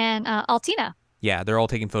 and Altina. Yeah, they're all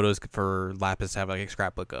taking photos for Lapis to have like a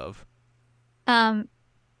scrapbook of. Um,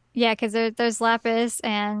 yeah, because there's Lapis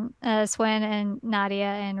and Swen and Nadia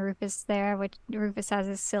and Rufus there, which Rufus has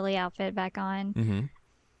his silly outfit back on.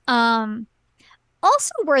 Mm-hmm. Um,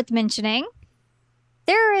 Also worth mentioning,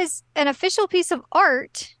 there is an official piece of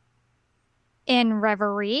art in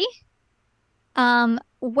Reverie,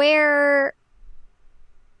 where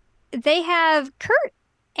they have Kurt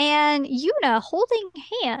and Yuna holding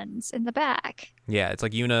hands in the back. Yeah, it's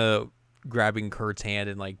like Yuna grabbing Kurt's hand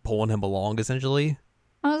and like pulling him along essentially.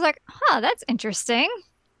 I was like, huh, that's interesting.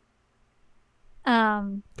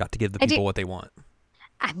 Got to give the I do. people what they want.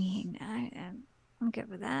 I mean, I'm good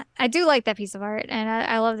with that. I do like that piece of art, and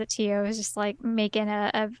I love that Tio is just like making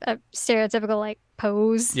a stereotypical like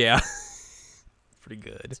pose. Yeah. Pretty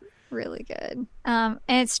good. Really good. And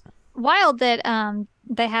it's wild that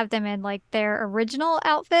they have them in like their original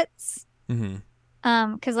outfits.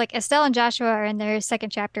 Mm-hmm. Because like Estelle and Joshua are in their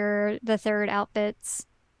second chapter, the third outfits.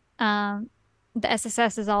 Um, the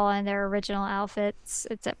SSS is all in their original outfits,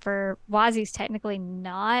 except for Wazi's technically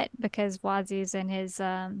not because Wazi's in His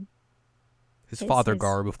father his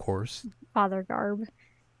garb, of course. father garb.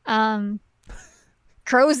 Um,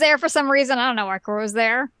 Crow's there for some reason. I don't know why Crow's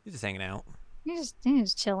there. He's just hanging out. He's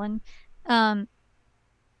just chilling. Um,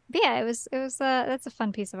 but yeah, it was that's a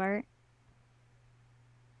fun piece of art.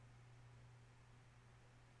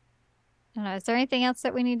 I don't know. Is there anything else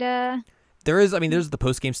that we need to? There is, I mean, there's the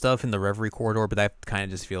post game stuff in the Reverie corridor, but that kind of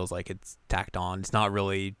just feels like it's tacked on. It's not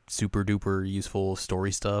really super duper useful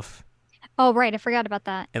story stuff, Oh, right, I forgot about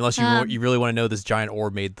that. unless you really want to know this giant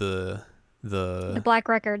orb made the Black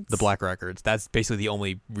Records. the black records. That's basically the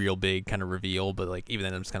only real big kind of reveal. But like even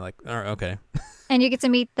then, I'm just kind of like, all right, okay, And you get to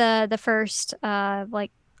meet the first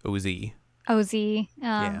like OZ. OZ,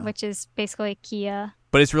 Yeah. which is basically Kia.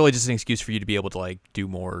 But it's really just an excuse for you to be able to like do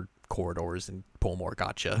more corridors and pull more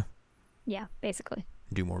gotcha, Yeah, basically.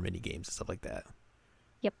 do more mini games and stuff like that.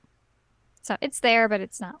 Yep. So it's there, but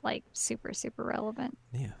it's not like super, super relevant.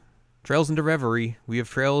 Yeah. Trails into Reverie. We have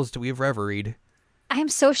trails. We have reveried. I am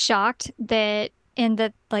so shocked that in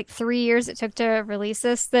the like 3 years it took to release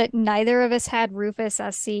this, that neither of us had Rufus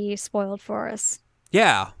SC spoiled for us.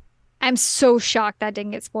 Yeah, I'm so shocked that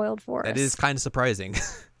didn't get spoiled for that us. is kind of surprising.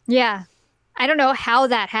 Yeah. I don't know how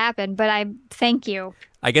that happened, but I thank you.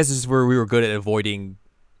 I guess this is where we were good at avoiding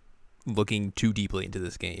looking too deeply into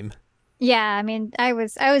this game. Yeah, I mean, I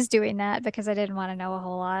was doing that because I didn't want to know a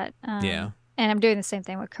whole lot. Yeah. And I'm doing the same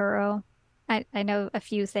thing with Kuro. I know a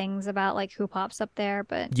few things about like who pops up there,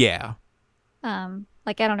 but Yeah.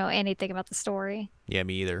 like I don't know anything about the story. Yeah,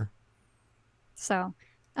 me either. So,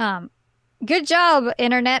 good job,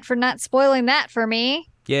 internet, for not spoiling that for me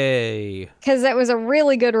Yay. because that was a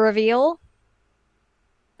really good reveal.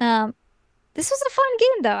 Um, this was a fun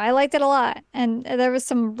game though. I liked it a lot, and there was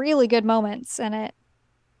some really good moments in it.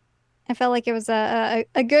 I felt like it was a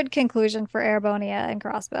good conclusion for Erebonia and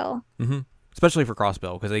Crossbell. Mm-hmm. Especially for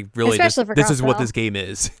Crossbell, because they really Especially for this is what Crossbell. this game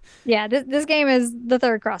is. Yeah, this game is the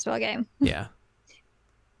third Crossbell game Yeah.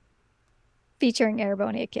 featuring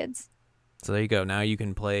Erebonia kids. So there you go. Now you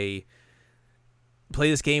can play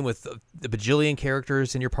this game with the bajillion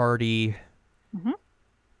characters in your party Mhm.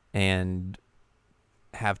 and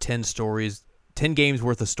have 10 stories, 10 games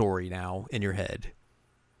worth of story now in your head.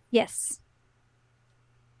 Yes.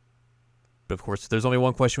 But of course, there's only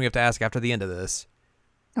one question we have to ask after the end of this.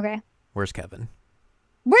 Okay. Where's Kevin?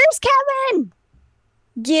 Where's Kevin?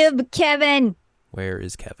 Give Kevin. Where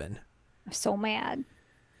is Kevin? I'm so mad.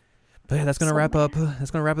 But yeah, that's gonna wrap up.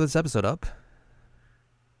 That's gonna wrap this episode up.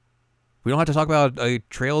 We don't have to talk about a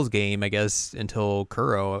Trails game, I guess, until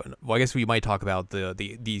Kuro. Well, I guess we might talk about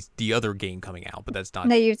the other game coming out, but that's not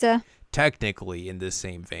Nayuta. technically in this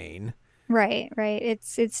same vein. Right.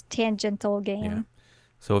 It's tangential game. Yeah.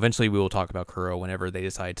 So eventually we will talk about Kuro whenever they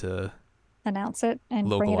decide to announce it and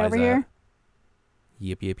localize bring it over that. here.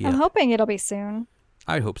 Yep. I'm hoping it'll be soon.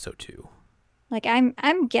 I hope so too. Like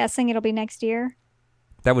I'm guessing it'll be next year.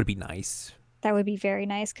 That would be nice. That would be very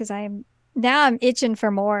nice because I'm itching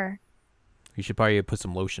for more. You should probably put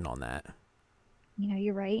some lotion on that.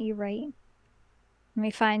 You're right. Let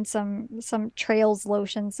me find some Trails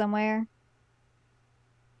lotion somewhere.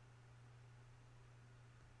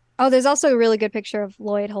 Oh, there's also a really good picture of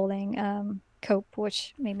Lloyd holding Cope,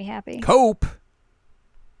 which made me happy. Cope?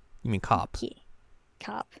 You mean cop? Yeah.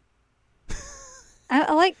 Cop.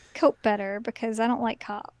 I like Cope better because I don't like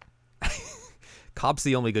Cop. Cop's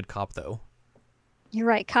the only good cop, though. You're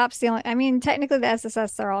right. Cop's the only... I mean, technically the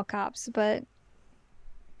SSS, they're all cops, but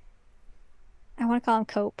I want to call him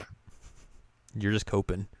Cope. You're just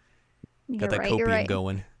coping. You're Got that right, copium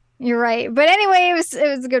going. You're right. But anyway, it was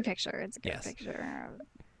a good picture. It's a good picture.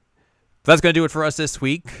 That's going to do it for us this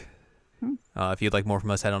week. If you'd like more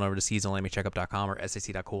from us, head on over to seasonalanicheckup.com or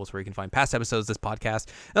sac.cool, where you can find past episodes of this podcast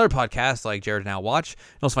and other podcasts like Jared Now Watch. You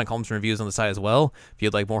can also find columns and reviews on the site as well. If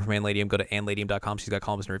you'd like more from Anladium, go to anladium.com. She's got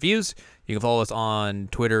columns and reviews. You can follow us on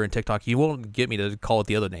Twitter and TikTok. You won't get me to call it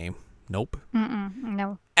the other name. Nope.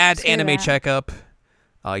 No. At Anime Checkup.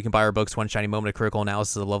 You can buy our books, One Shiny Moment, A Critical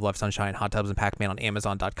Analysis of Love, Life, Sunshine, Hot Tubs, and Pac-Man on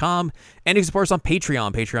Amazon.com. And you can support us on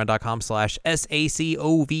Patreon,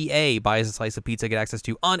 patreon.com/SACOVA. Buy us a slice of pizza, get access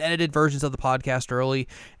to unedited versions of the podcast early,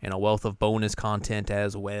 and a wealth of bonus content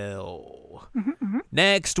as well.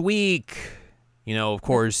 Next week, of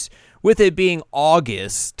course, with it being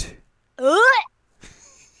August,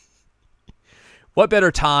 what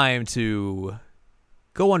better time to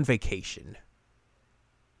go on vacation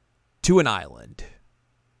to an island?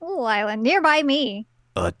 Little island nearby me.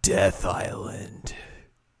 A death island.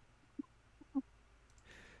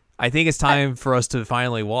 I think it's time for us to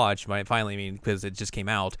finally watch. Finally, I mean, because it just came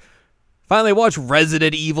out. Finally watch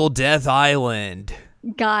Resident Evil Death Island.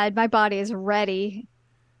 God, my body is ready.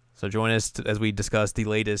 So join us as we discuss the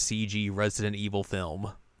latest CG Resident Evil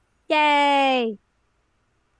film. Yay!